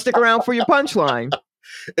stick around for your punchline.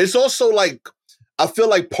 It's also like, I feel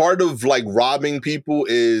like part of like robbing people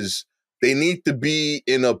is they need to be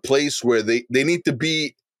in a place where they need to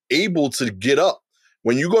be able to get up.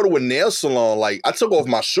 When you go to a nail salon, like I took off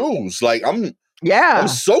my shoes, like I'm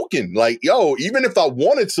soaking. Like, yo, even if I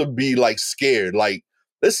wanted to be like scared, like,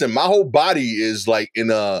 listen, my whole body is like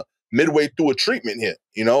in a midway through a treatment here,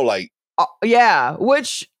 you know, like. Yeah,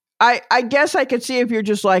 which I guess I could see if you're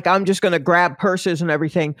just like, I'm just going to grab purses and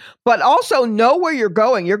everything, but also know where you're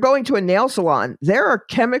going. You're going to a nail salon. There are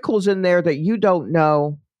chemicals in there that you don't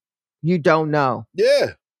know. You don't know.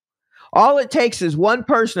 Yeah. All it takes is one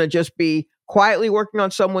person to just be quietly working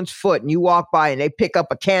on someone's foot and you walk by and they pick up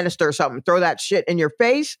a canister or something, throw that shit in your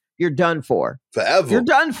face. You're done for. Forever. You're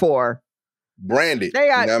done for. Branded. They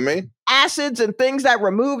got, you know what I mean? Acids and things that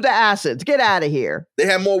remove the acids. Get out of here. They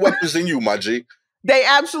have more weapons than you, my G. They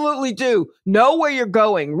absolutely do. Know where you're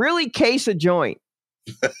going. Really case a joint.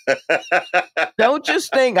 Don't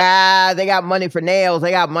just think, they got money for nails.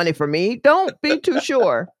 They got money for me. Don't be too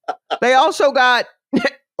sure. They also got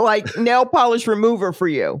like nail polish remover for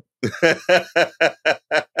you.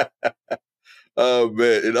 Oh,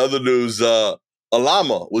 man. In other news, a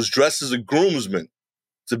llama was dressed as a groomsman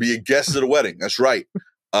to be a guest at the wedding. That's right.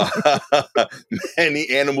 Many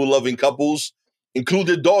animal-loving couples include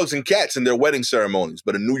their dogs and cats in their wedding ceremonies,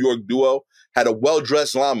 but a New York duo had a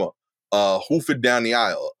well-dressed llama hoof it down the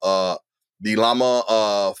aisle. The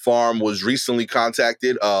llama farm was recently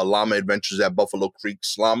contacted. Llama Adventures at Buffalo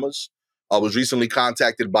Creek's Llamas was recently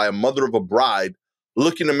contacted by a mother of a bride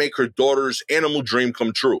looking to make her daughter's animal dream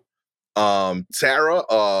come true.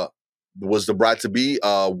 Tara was the bride-to-be,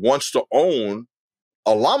 wants to own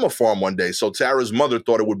a llama farm one day. So Tara's mother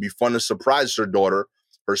thought it would be fun to surprise her daughter,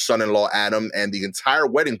 her son-in-law Adam, and the entire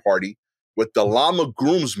wedding party with the llama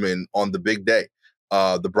groomsmen on the big day.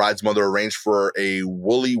 The bride's mother arranged for a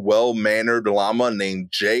woolly, well-mannered llama named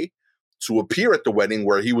Jay to appear at the wedding,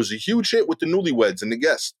 where he was a huge hit with the newlyweds and the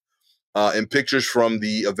guests. In pictures from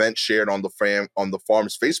the event shared on the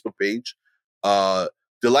farm's Facebook page,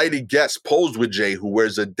 delighted guests posed with Jay, who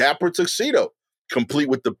wears a dapper tuxedo, complete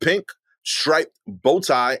with the pink striped bow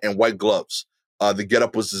tie and white gloves. The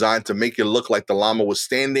getup was designed to make it look like the llama was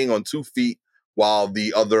standing on 2 feet, while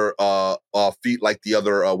the other feet like the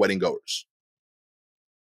other wedding goers.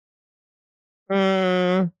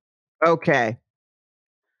 Okay.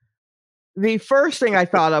 The first thing I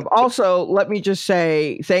thought of, also, let me just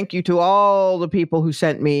say thank you to all the people who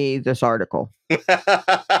sent me this article.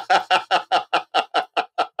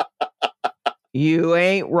 You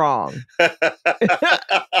ain't wrong.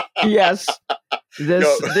 Yes.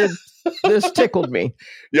 This tickled me.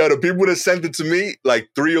 Yo, the people that sent it to me, like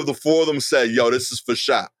 3 of the 4 of them said, yo, this is for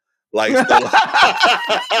shot. Like,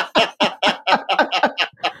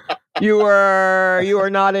 you are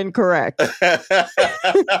not incorrect.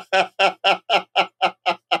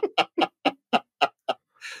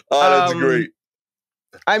 Oh, that's great.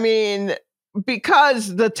 I mean,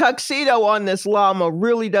 because the tuxedo on this llama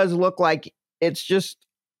really does look like it's just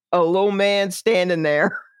a little man standing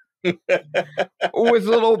there with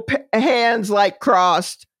little hands like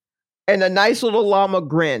crossed and a nice little llama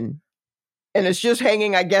grin. And it's just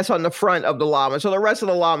hanging, I guess, on the front of the llama. So the rest of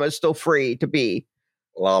the llama is still free to be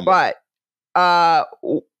llama. But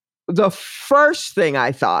the first thing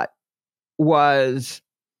I thought was,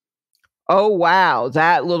 oh, wow,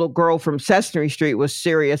 that little girl from Sesame Street was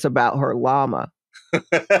serious about her llama.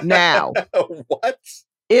 Now, what?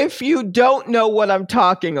 If you don't know what I'm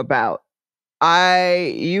talking about,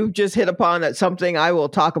 you've just hit upon something I will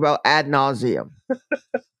talk about ad nauseum.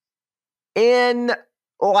 In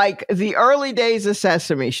like the early days of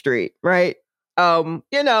Sesame Street, right?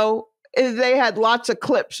 They had lots of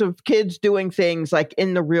clips of kids doing things like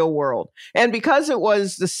in the real world. And because it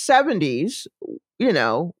was the 70s,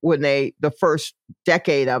 when the first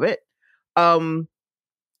decade of it, in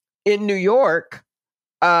New York,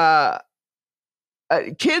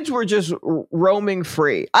 kids were just roaming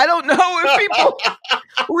free. I don't know if people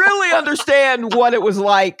really understand what it was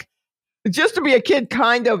like just to be a kid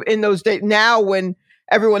kind of in those days. Now when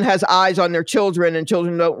everyone has eyes on their children and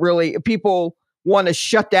children don't really, people want to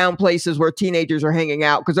shut down places where teenagers are hanging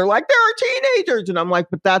out because they're like, there are teenagers. And I'm like,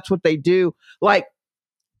 but that's what they do. Like,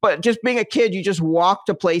 but just being a kid, you just walk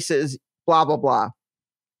to places, blah, blah, blah.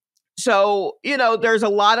 So, there's a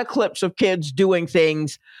lot of clips of kids doing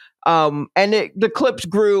things. And the clips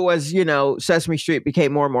grew as, Sesame Street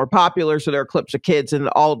became more and more popular. So there are clips of kids in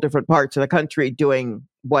all different parts of the country doing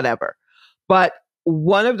whatever. But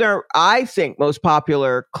one of their, I think, most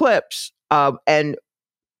popular clips, and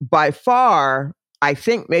by far, I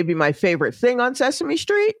think maybe my favorite thing on Sesame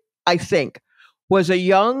Street, was a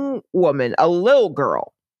young woman, a little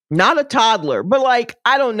girl, not a toddler, but like,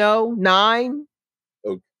 I don't know, 9,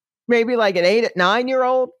 maybe like an 8 or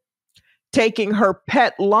 9-year-old, taking her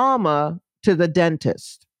pet llama to the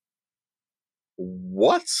dentist.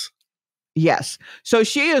 What? Yes. So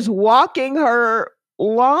she is walking her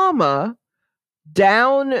llama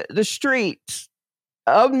down the streets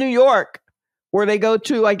of New York where they go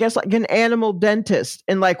to, I guess, like an animal dentist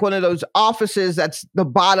in like one of those offices that's the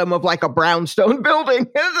bottom of like a brownstone building.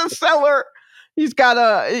 There's a cellar.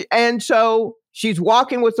 And so she's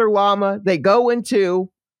walking with her llama. They go into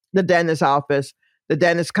the dentist's office. The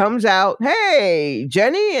dentist comes out, hey,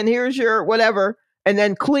 Jenny, and here's your whatever, and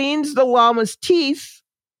then cleans the llama's teeth.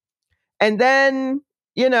 And then,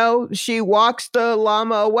 she walks the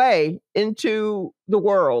llama away into the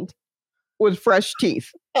world with fresh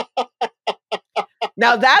teeth.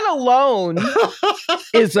 Now, that alone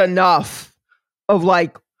is enough of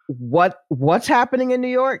like, what's happening in New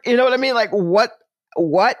York? You know what I mean? Like, what?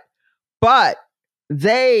 But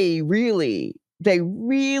they really,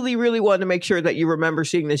 really wanted to make sure that you remember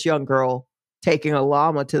seeing this young girl taking a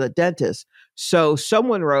llama to the dentist. So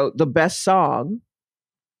someone wrote the best song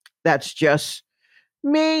that's just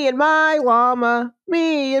me and my llama,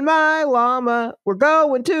 we're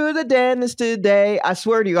going to the dentist today. I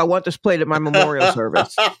swear to you, I want this played at my memorial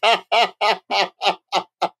service.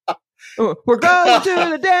 We're going to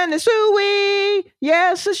the dentist, ooh-wee.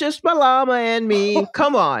 Yes, it's just my llama and me.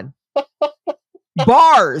 Come on.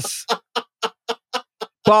 Bars.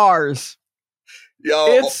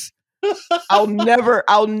 Yo. I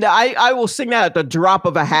will sing that at the drop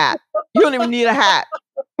of a hat. You don't even need a hat.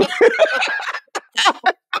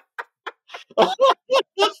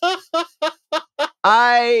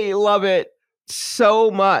 I love it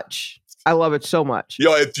so much.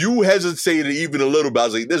 Yo, if you hesitated even a little bit, I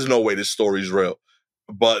was like, there's no way this story's real.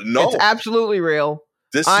 But no. It's absolutely real.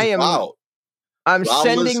 This is wild. I'm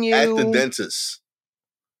sending you at the dentist.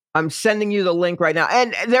 I'm sending you the link right now.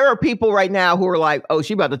 And there are people right now who are like, oh,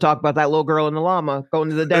 she about to talk about that little girl in the llama going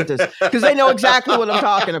to the dentist. Because they know exactly what I'm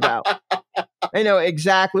talking about.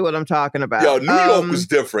 Yo, New York was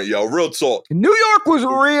different, yo. Real talk. New York was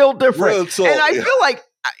real different. Real talk. And I feel like,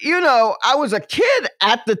 I was a kid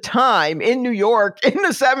at the time in New York in the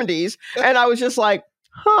 70s. And I was just like,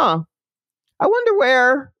 I wonder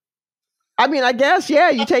where. I mean, I guess, yeah,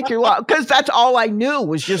 you take your llama. Because that's all I knew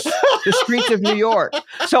was just the streets of New York.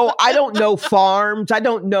 So I don't know farms. I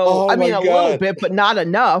don't know. A little bit, but not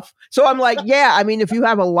enough. So I'm like, yeah, I mean, if you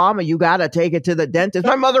have a llama, you got to take it to the dentist.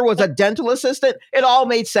 My mother was a dental assistant. It all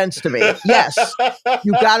made sense to me. Yes,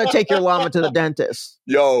 you got to take your llama to the dentist.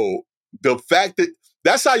 Yo, the fact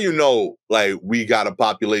that's how you know, like, we got a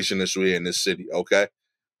population issue here in this city, okay?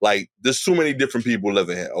 Like, there's too many different people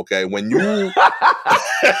living here, okay? When you...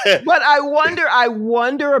 But I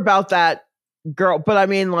wonder about that girl. But I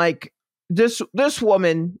mean, like, this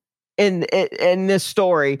woman in this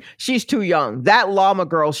story, she's too young. That llama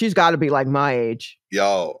girl, she's got to be like my age.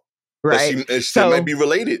 Yo. Right? She might be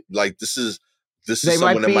related. Like, this is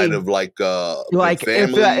someone that might have, like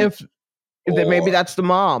family. If maybe that's the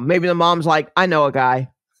mom. Maybe the mom's like, I know a guy.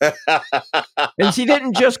 And she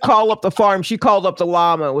didn't just call up the farm. She called up the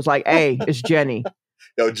llama and was like, hey, it's Jenny.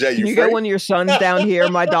 Yo, Jay, Can you get one of your sons down here?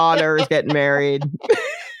 My daughter is getting married.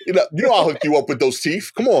 You know I'll hook you up with those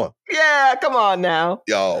teeth. Come on. Yeah, come on now.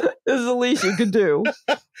 Yo. This is the least you could do.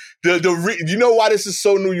 You know why this is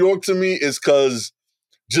so New York to me? Is because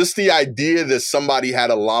just the idea that somebody had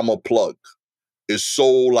a llama plug is so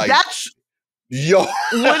like... Yo.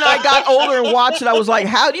 When I got older and watched it, I was like,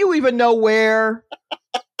 how do you even know where...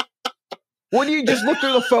 When you just look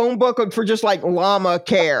through the phone book for just like llama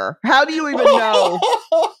care, how do you even know?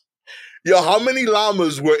 Yo, how many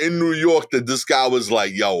llamas were in New York that this guy was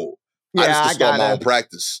like, yo, I just start my own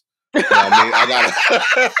practice. You know what I mean?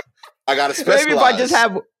 I gotta specialize. Maybe if I just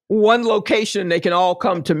have one location, they can all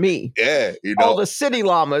come to me. Yeah, all the city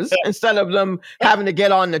llamas, instead of them having to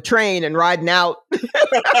get on the train and riding out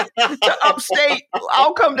to upstate.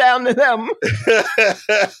 I'll come down to them.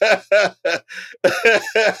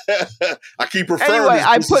 I keep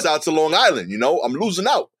referring this out to Long Island. I'm losing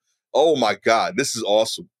out. Oh my God, this is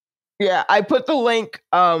awesome. Yeah, I put the link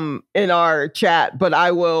in our chat, but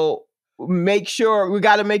I will make sure, we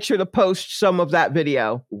got to make sure to post some of that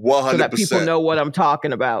video 100%. so that people know what I'm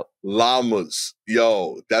talking about. Llamas.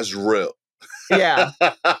 Yo, that's real. Yeah.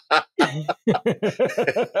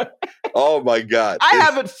 Oh my God.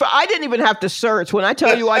 I didn't even have to search. When I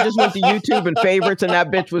tell you I just went to YouTube and favorites and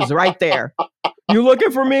that bitch was right there. You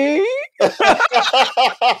looking for me? This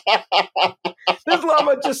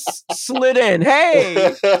llama just slid in.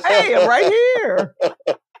 Hey, I'm right here.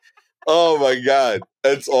 Oh my God.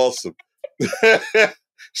 That's awesome.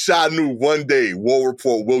 Sha knew one day War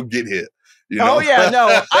Report will get here. You know? Oh yeah,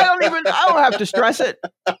 no. I don't have to stress it.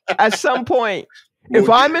 At some point, if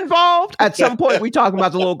I'm involved, at some point we talk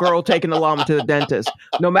about the little girl taking the llama to the dentist.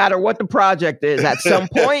 No matter what the project is, at some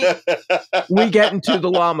point we get into the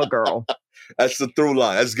llama girl. That's the through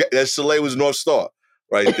line. That's Shalewa's North Star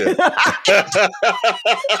right there.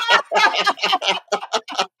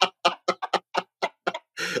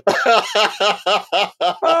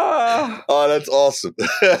 Oh, that's awesome.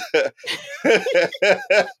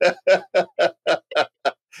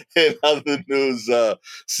 In other news,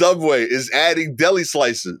 Subway is adding deli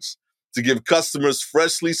slices to give customers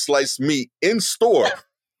freshly sliced meat in store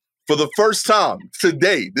for the first time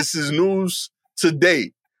today. This is news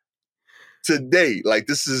today. Like,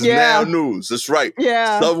 this is now news. That's right.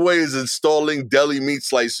 Yeah. Subway is installing deli meat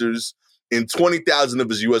slicers in 20,000 of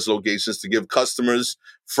its U.S. locations to give customers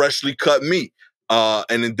freshly cut meat.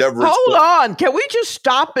 An endeavor. Hold on. Can we just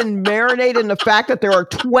stop and marinate in the fact that there are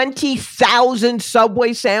 20,000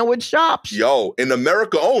 Subway sandwich shops? Yo, in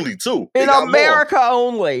America only, too. In America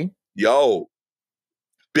only. Yo,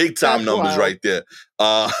 big time numbers right there.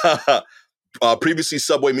 Previously,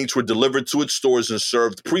 Subway meats were delivered to its stores and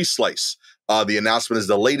served pre-slice. The announcement is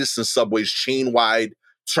the latest in Subway's chain-wide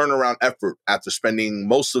turnaround effort after spending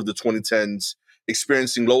most of the 2010s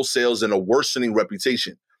experiencing low sales and a worsening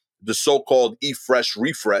reputation. The so-called Eat Fresh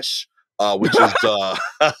Refresh, which is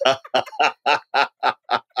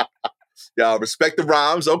respect the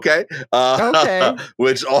rhymes, okay.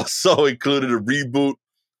 Which also included a reboot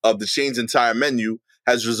of the chain's entire menu,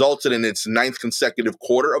 has resulted in its 9th consecutive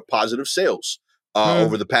quarter of positive sales.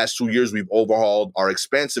 Over the past 2 years, we've overhauled our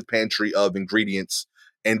expansive pantry of ingredients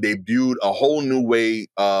and debuted a whole new way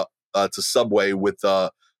to Subway with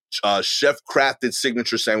chef-crafted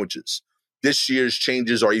signature sandwiches. This year's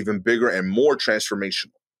changes are even bigger and more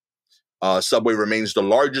transformational. Subway remains the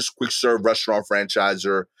largest quick-serve restaurant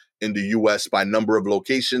franchisor in the U.S. by number of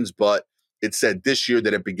locations, but it said this year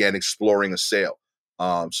that it began exploring a sale.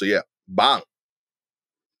 Bang.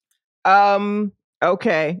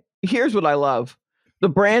 Okay. Here's what I love. The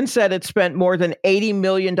brand said it spent more than $80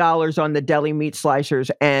 million on the deli meat slicers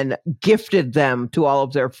and gifted them to all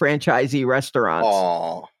of their franchisee restaurants.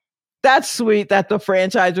 Aww. That's sweet that the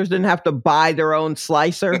franchisers didn't have to buy their own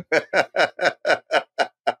slicer.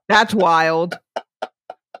 That's wild.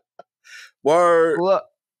 Word. Look.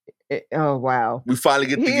 Oh, wow. We finally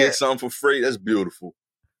get to get something for free. That's beautiful.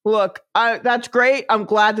 Look, that's great. I'm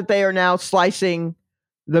glad that they are now slicing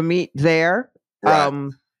the meat there. Right.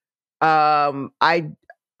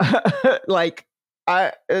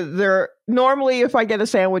 Normally if I get a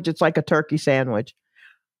sandwich, it's like a turkey sandwich.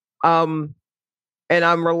 And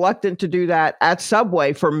I'm reluctant to do that at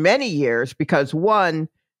Subway for many years because one,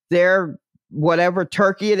 their whatever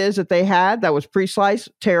turkey it is that they had that was pre-sliced,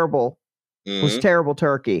 terrible. It was terrible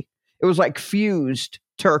turkey. It was like fused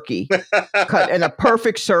turkey cut in a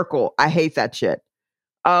perfect circle. I hate that shit.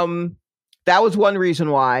 That was one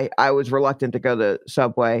reason why I was reluctant to go to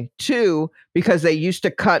Subway. 2, because they used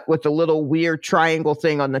to cut with a little weird triangle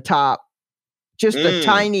thing on the top, just a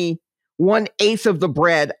tiny 1/8 of the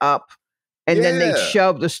bread up. And then they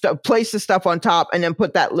shove the stuff, place the stuff on top, and then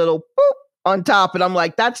put that little boop on top. And I'm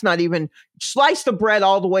like, that's not even, slice the bread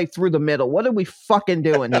all the way through the middle. What are we fucking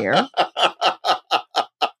doing here?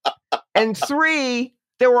 And 3,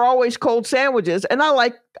 there were always cold sandwiches, and I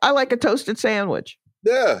like a toasted sandwich.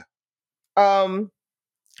 Yeah.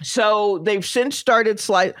 So they've since started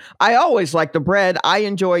I always like the bread. I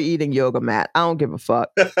enjoy eating yoga mat. I don't give a fuck.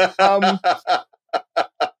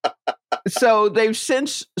 So they've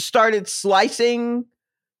since started slicing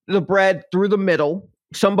the bread through the middle.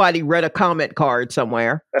 Somebody read a comment card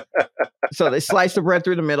somewhere. So they slice the bread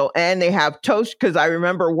through the middle, and they have toast. Because I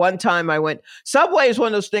remember one time I went, Subway is one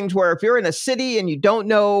of those things where if you're in a city and you don't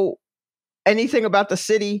know anything about the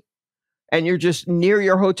city and you're just near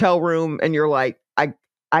your hotel room and you're like,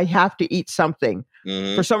 I have to eat something.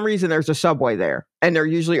 For some reason, there's a Subway there, and they're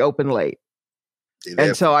usually open late.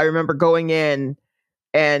 And so I remember going in,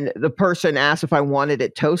 and the person asked if I wanted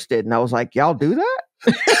it toasted, and I was like, y'all do that?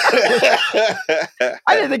 I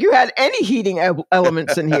didn't think you had any heating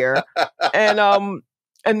elements in here.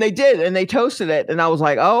 And they did, and they toasted it. And I was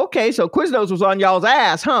like, oh, okay, so Quiznos was on y'all's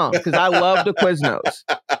ass, huh? Because I love the Quiznos.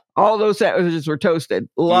 All those sandwiches were toasted.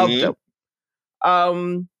 Loved them.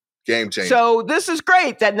 Game changer. So this is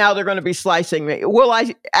great that now they're going to be slicing me.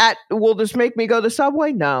 Will this make me go to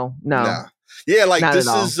Subway? No. Nah. Yeah, like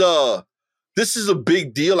this is a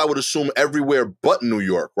big deal, I would assume, everywhere but New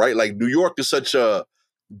York, right? Like New York is such a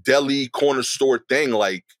deli corner store thing.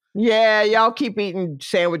 Like, yeah, y'all keep eating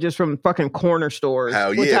sandwiches from fucking corner stores. Hell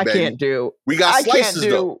which yeah, I baby. Can't do. We got slices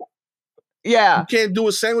though. Yeah. You can't do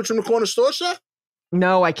a sandwich from the corner store, sir?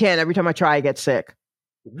 No, I can't. Every time I try, I get sick.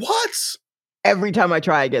 What? Every time I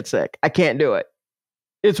try, I get sick. I can't do it.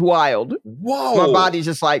 It's wild. Whoa. My body's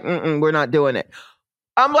just like, we're not doing it.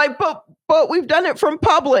 I'm like, but we've done it from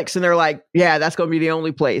Publix. And they're like, yeah, that's going to be the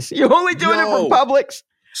only place. You're only doing it from Publix.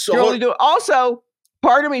 So You're only doing. Also,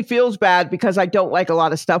 part of me feels bad because I don't like a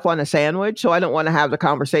lot of stuff on a sandwich. So I don't want to have the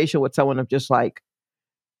conversation with someone of just like,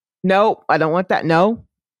 nope, I don't want that. No,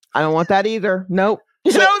 I don't want that either. Nope.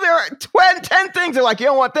 You know, there are 10 things. They're like, you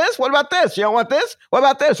don't want this? What about this? You don't want this? What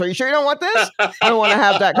about this? Are you sure you don't want this? I don't want to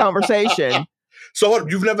have that conversation. So what,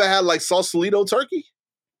 you've never had like Sausalito turkey?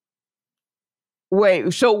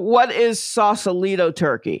 Wait, so what is Sausalito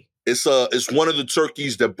turkey? It's one of the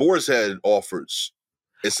turkeys that Boar's Head offers.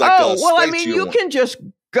 It's like you can just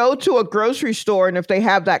go to a grocery store, and if they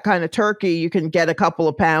have that kind of turkey, you can get a couple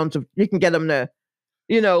of pounds of. You can get them to,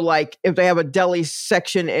 like if they have a deli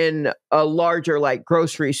section in a larger like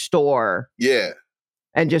grocery store, yeah,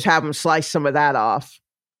 and just have them slice some of that off,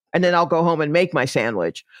 and then I'll go home and make my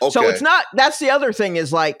sandwich. Okay. So it's not. That's the other thing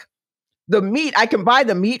is like the meat. I can buy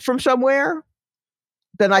the meat from somewhere.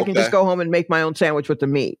 Then I can just go home and make my own sandwich with the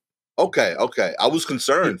meat. Okay. I was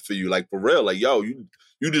concerned for you, like for real, like yo, you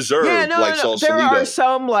deserve Sausalito. There are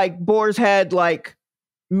some like Boar's Head like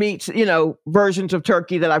meats, versions of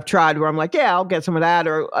turkey that I've tried where I'm like, yeah, I'll get some of that,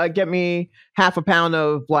 or get me half a pound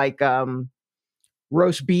of like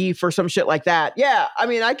roast beef or some shit like that. Yeah, I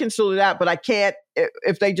mean, I can still do that, but I can't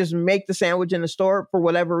if they just make the sandwich in the store for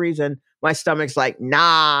whatever reason. My stomach's like,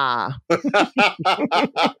 nah.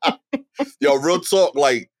 Yo, real talk,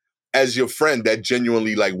 like as your friend, that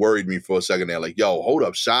genuinely like worried me for a second there. Like, yo, hold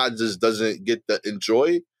up, Shad just doesn't get to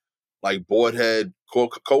enjoy like Boar's Head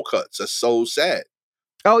cold cuts. That's so sad.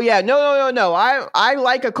 Oh yeah, no. I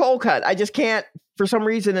like a cold cut. I just can't for some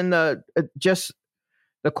reason in the just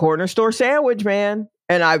the corner store sandwich, man.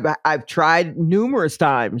 And I've tried numerous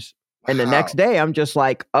times, and the next day I'm just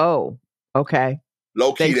like, oh, okay.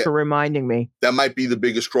 Low key, thanks for reminding me. That might be the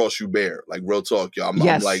biggest cross you bear. Like real talk, yo. I'm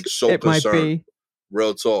like so it concerned. Might be.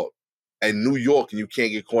 Real talk. And New York, and you can't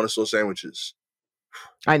get corner store sandwiches.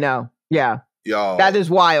 I know. Yeah. Yo. That is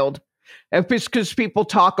wild. If it's because people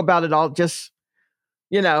talk about it all, just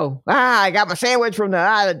I got my sandwich from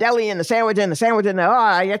the deli and the sandwich and the sandwich and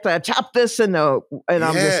I get to chop this and I'm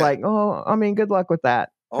just like, oh, I mean, good luck with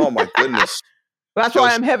that. Oh my goodness. That's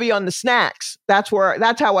why I'm heavy on the snacks. That's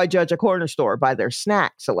how I judge a corner store, by their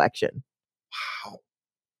snack selection. Wow.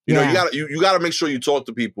 You gotta make sure you talk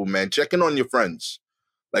to people, man. Check in on your friends.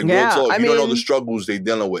 Like real talk. You don't know the struggles they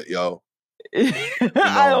dealing with, yo.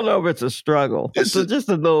 I don't know if it's a struggle. It's just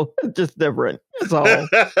different. That's all.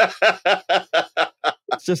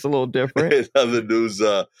 It's just a little different. In other news,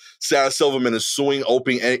 Sarah Silverman is suing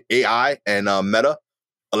OpenAI and Meta,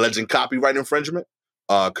 alleging copyright infringement.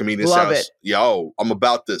 Comedian Love Sarah, it. Yo, I'm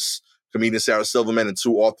about this. Comedian Sarah Silverman and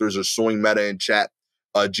 2 authors are suing Meta and Chat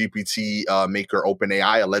GPT maker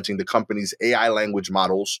OpenAI, alleging the company's AI language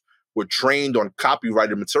models were trained on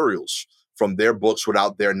copyrighted materials from their books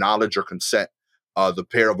without their knowledge or consent. The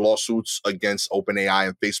pair of lawsuits against OpenAI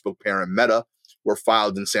and Facebook parent Meta were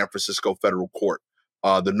filed in San Francisco federal court.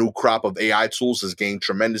 The new crop of AI tools has gained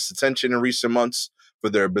tremendous attention in recent months for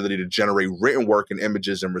their ability to generate written work and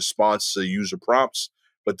images in response to user prompts.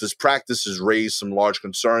 But this practice has raised some large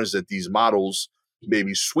concerns that these models may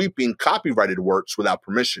be sweeping copyrighted works without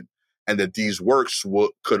permission, and that these works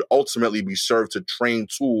could ultimately be served to train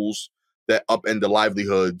tools that upend the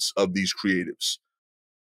livelihoods of these creatives.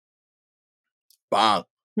 Bang.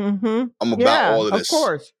 Mm-hmm. I'm about all of this. Of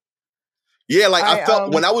course. Yeah, like I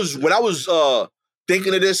felt when I was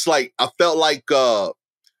thinking of this, like I felt like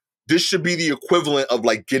this should be the equivalent of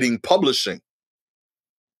like getting publishing.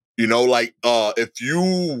 Like if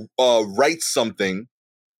you write something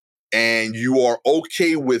and you are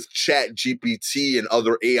okay with Chat GPT and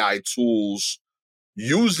other AI tools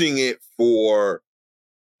using it for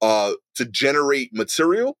to generate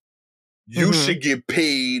material, you should get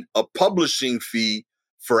paid a publishing fee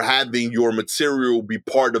for having your material be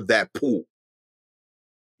part of that pool.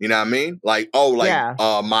 You know what I mean? Like,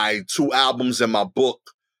 my 2 albums and my book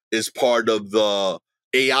is part of the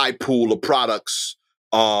AI pool of products.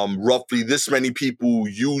 Roughly this many people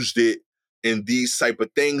used it in these type of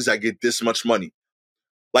things. I get this much money.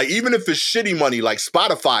 Like, even if it's shitty money, like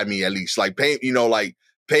Spotify me at least. Like, pay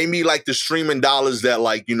me like the streaming dollars that,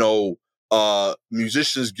 like,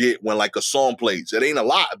 musicians get when like a song plays. It ain't a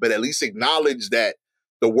lot, but at least acknowledge that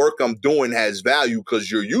the work I'm doing has value because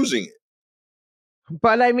you're using it.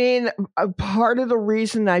 But I mean, part of the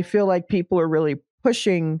reason I feel like people are really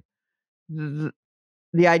pushing the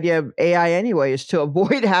idea of AI anyway is to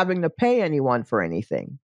avoid having to pay anyone for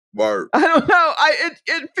anything. Word. I don't know.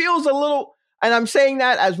 It feels a little, and I'm saying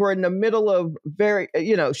that as we're in the middle of very,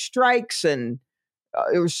 strikes, and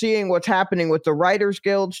we're seeing what's happening with the Writers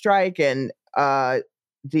Guild strike, and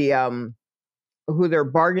the who they're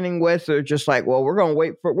bargaining with. They're just like, well, we're going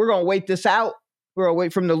to wait this out. We're going to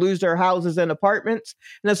wait for them to lose their houses and apartments.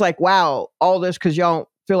 And it's like, wow, all this because y'all don't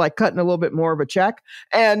feel like cutting a little bit more of a check.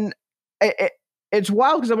 And it's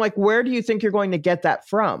wild because I'm like, where do you think you're going to get that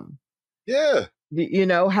from? Yeah.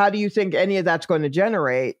 How do you think any of that's going to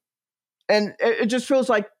generate? And it just feels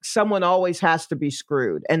like someone always has to be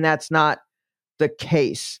screwed. And that's not the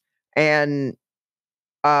case. And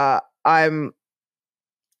I'm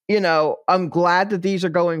glad that these are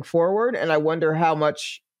going forward. And I wonder how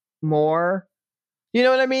much more. You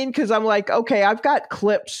know what I mean? Because I'm like, okay, I've got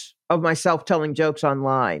clips of myself telling jokes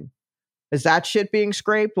online. Is that shit being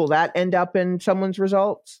scraped? Will that end up in someone's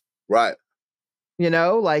results? Right.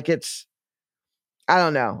 It's, I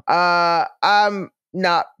don't know. I'm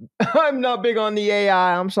not big on the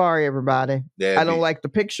AI. I'm sorry, everybody. Yeah, I don't like the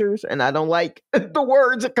pictures, and I don't like the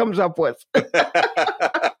words it comes up with.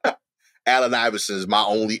 Allen Iverson is my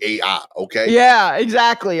only AI. Okay. Yeah,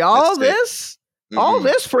 exactly. All this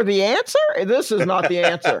for the answer? This is not the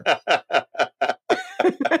answer.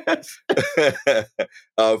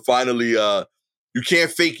 Finally, you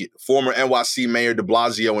can't fake it. Former NYC Mayor de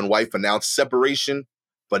Blasio and wife announced separation,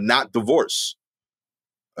 but not divorce.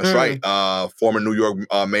 That's right. Former New York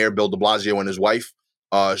Mayor Bill de Blasio and his wife,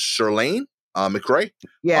 Shirlane McRae,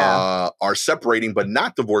 are separating, but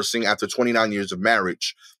not divorcing after 29 years of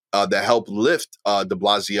marriage that helped lift de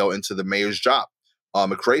Blasio into the mayor's job.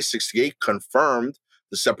 McRae, 68, confirmed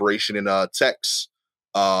the separation in a text,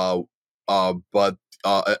 but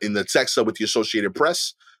in the text with the Associated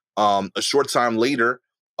Press. A short time later,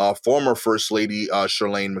 former First Lady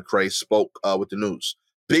Shirlane McRae spoke with the news.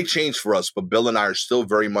 Big change for us, but Bill and I are still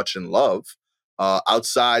very much in love.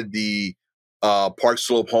 Outside the Park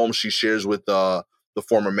Slope home she shares with the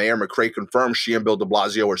former mayor, McRae confirmed she and Bill de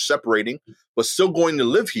Blasio are separating, but still going to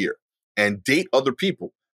live here and date other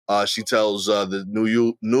people. She tells the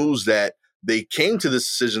news that they came to this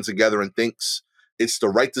decision together and thinks it's the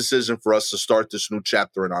right decision for us to start this new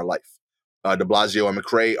chapter in our life. De Blasio and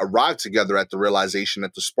McRae arrived together at the realization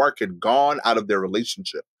that the spark had gone out of their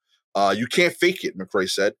relationship. You can't fake it, McRae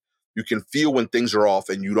said. You can feel when things are off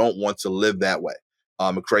and you don't want to live that way.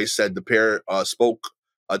 McRae said the pair spoke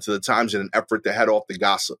to the Times in an effort to head off the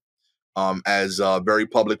gossip. As very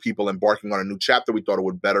public people embarking on a new chapter, we thought it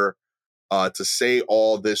would better to say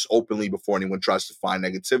all this openly before anyone tries to find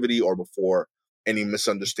negativity or before any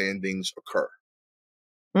misunderstandings occur.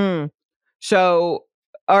 So,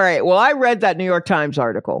 all right. Well, I read that New York Times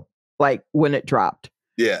article, like when it dropped.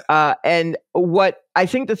 Yeah. And what I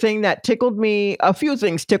think the thing that tickled me, a few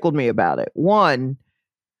things tickled me about it. One,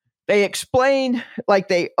 they explain, like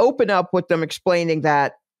they open up with them explaining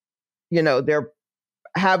that, they're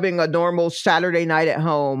having a normal Saturday night at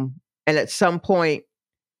home. And at some point,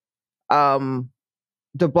 de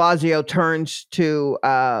Blasio turns to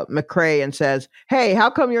McRae and says, hey, how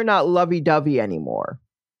come you're not lovey-dovey anymore?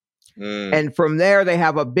 And from there, they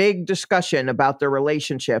have a big discussion about their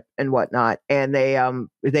relationship and whatnot. And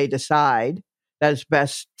they decide that it's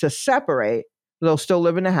best to separate. They'll still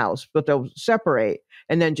live in the house, but they'll separate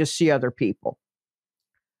and then just see other people.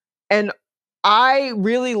 And I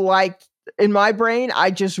really liked, in my brain, I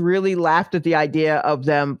just really laughed at the idea of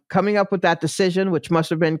them coming up with that decision, which must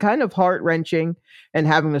have been kind of heart-wrenching, and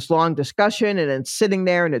having this long discussion and then sitting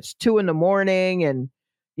there and it's 2 a.m.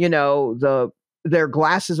 and, their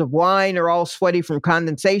glasses of wine are all sweaty from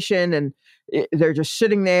condensation, and they're just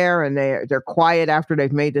sitting there and they're quiet after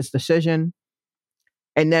they've made this decision.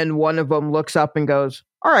 And then one of them looks up and goes,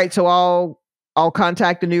 all right, so I'll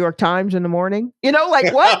contact the New York Times in the morning.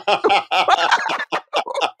 Like what?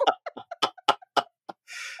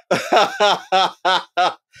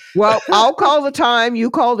 Well, I'll call the time, you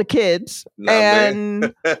call the kids,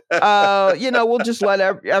 and we'll just let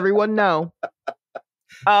everyone know.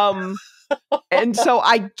 And so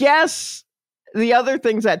I guess the other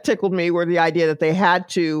things that tickled me were the idea that they had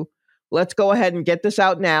to, let's go ahead and get this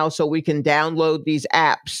out now so we can download these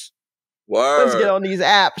apps. Word. Let's get on these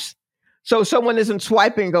apps. So someone isn't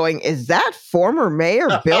swiping going, is that former Mayor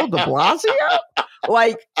Bill de Blasio?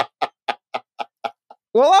 Like,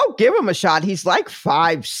 well, I'll give him a shot. He's like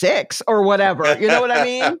 5'6" or whatever. You know what I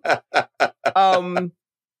mean?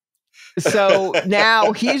 So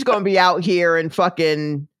now he's going to be out here and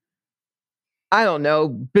fucking, I don't know,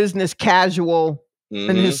 business casual,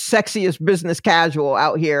 and his sexiest business casual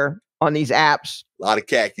out here on these apps. A lot of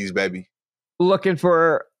khakis, baby. Looking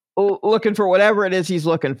for whatever it is he's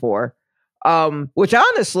looking for. Which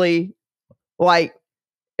honestly, like,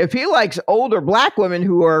 if he likes older Black women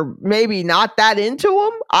who are maybe not that into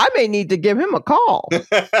him, I may need to give him a call.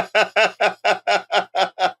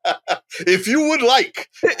 If you would like.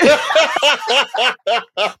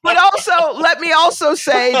 But also, let me also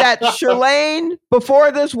say that Shirlane,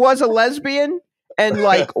 before this, was a lesbian and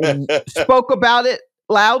like spoke about it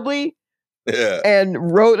loudly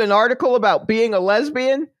and wrote an article about being a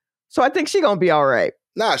lesbian. So I think she's going to be all right.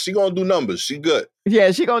 Nah, she going to do numbers. She good.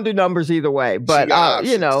 Yeah, she going to do numbers either way. But,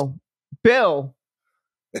 you know, Bill,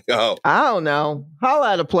 I don't know.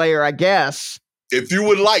 Holla at a player, I guess. If you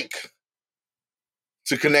would like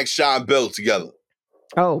to connect Sean Bill together.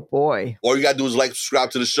 Oh, boy. All you got to do is like,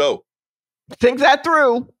 subscribe to the show. Think that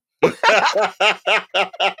through.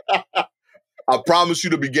 I promise you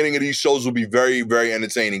the beginning of these shows will be very, very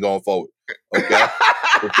entertaining going forward. Okay?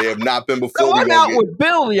 If they have not been before. So I'm out with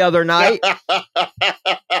Bill the other night.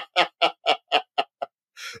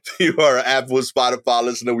 You are an Apple and Spotify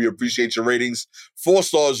listener. We appreciate your ratings. 4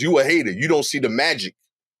 stars, you a hater. You don't see the magic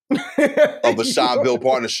of a Sean Bill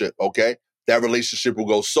partnership, okay? That relationship will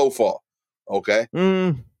go so far, okay?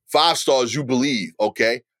 5 stars, you believe,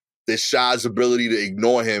 okay? That Sean's ability to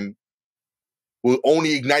ignore him will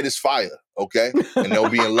only ignite his fire, okay? And they'll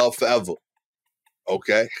be in love forever,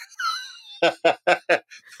 okay?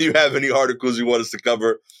 You have any articles you want us to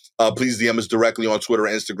cover, please DM us directly on Twitter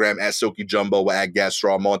and Instagram at Silky Jumbo or at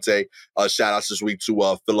Gastro Monte. Shout outs this week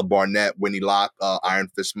to Philip Barnett, Winnie Locke, Iron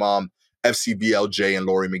Fist Mom, FCBLJ, and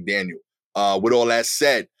Lori McDaniel. With all that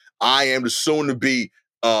said, I am the soon to be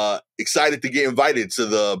excited to get invited to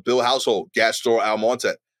the Bill household, Gastro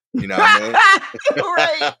Almonte. You know what I mean?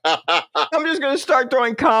 Right. I'm just going to start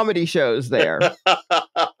throwing comedy shows there.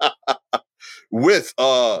 With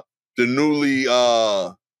the newly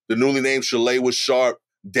named Shalewa Sharp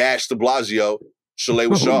dash de Blasio.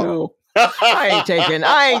 Shalewa Sharp. No. I ain't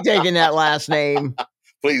taking that last name.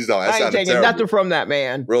 Please don't. That I ain't taking terrible. Nothing from that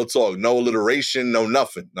man. Real talk. No alliteration, no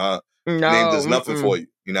nothing. No. Name does nothing for you.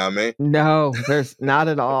 You know what I mean? No, there's not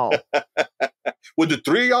at all. Would the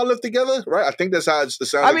 3 of y'all live together? Right? I think that's how it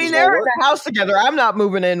sounds. I mean, they're in the house together. I'm not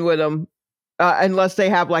moving in with them unless they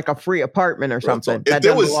have like a free apartment or something that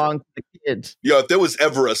doesn't belong to the kids. Yo, if there was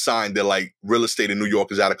ever a sign that like real estate in New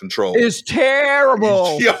York is out of control. It's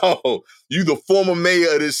terrible. Yo, you the former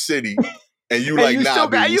mayor of this city and you like, nah,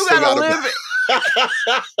 baby, you gotta live it.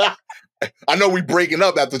 I know we breaking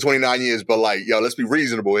up after 29 years, but like, yo, let's be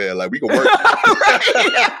reasonable here. Like, we can work.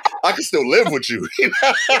 I can still live with you.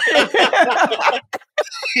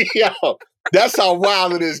 Yo, that's how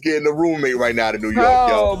wild it is getting a roommate right now in New York.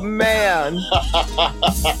 Oh, yo. Man.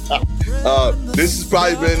 This has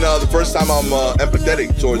probably been the first time I'm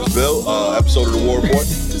empathetic towards Bill. Episode of the War Report.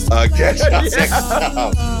 Catch y'all next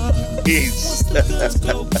time. Peace.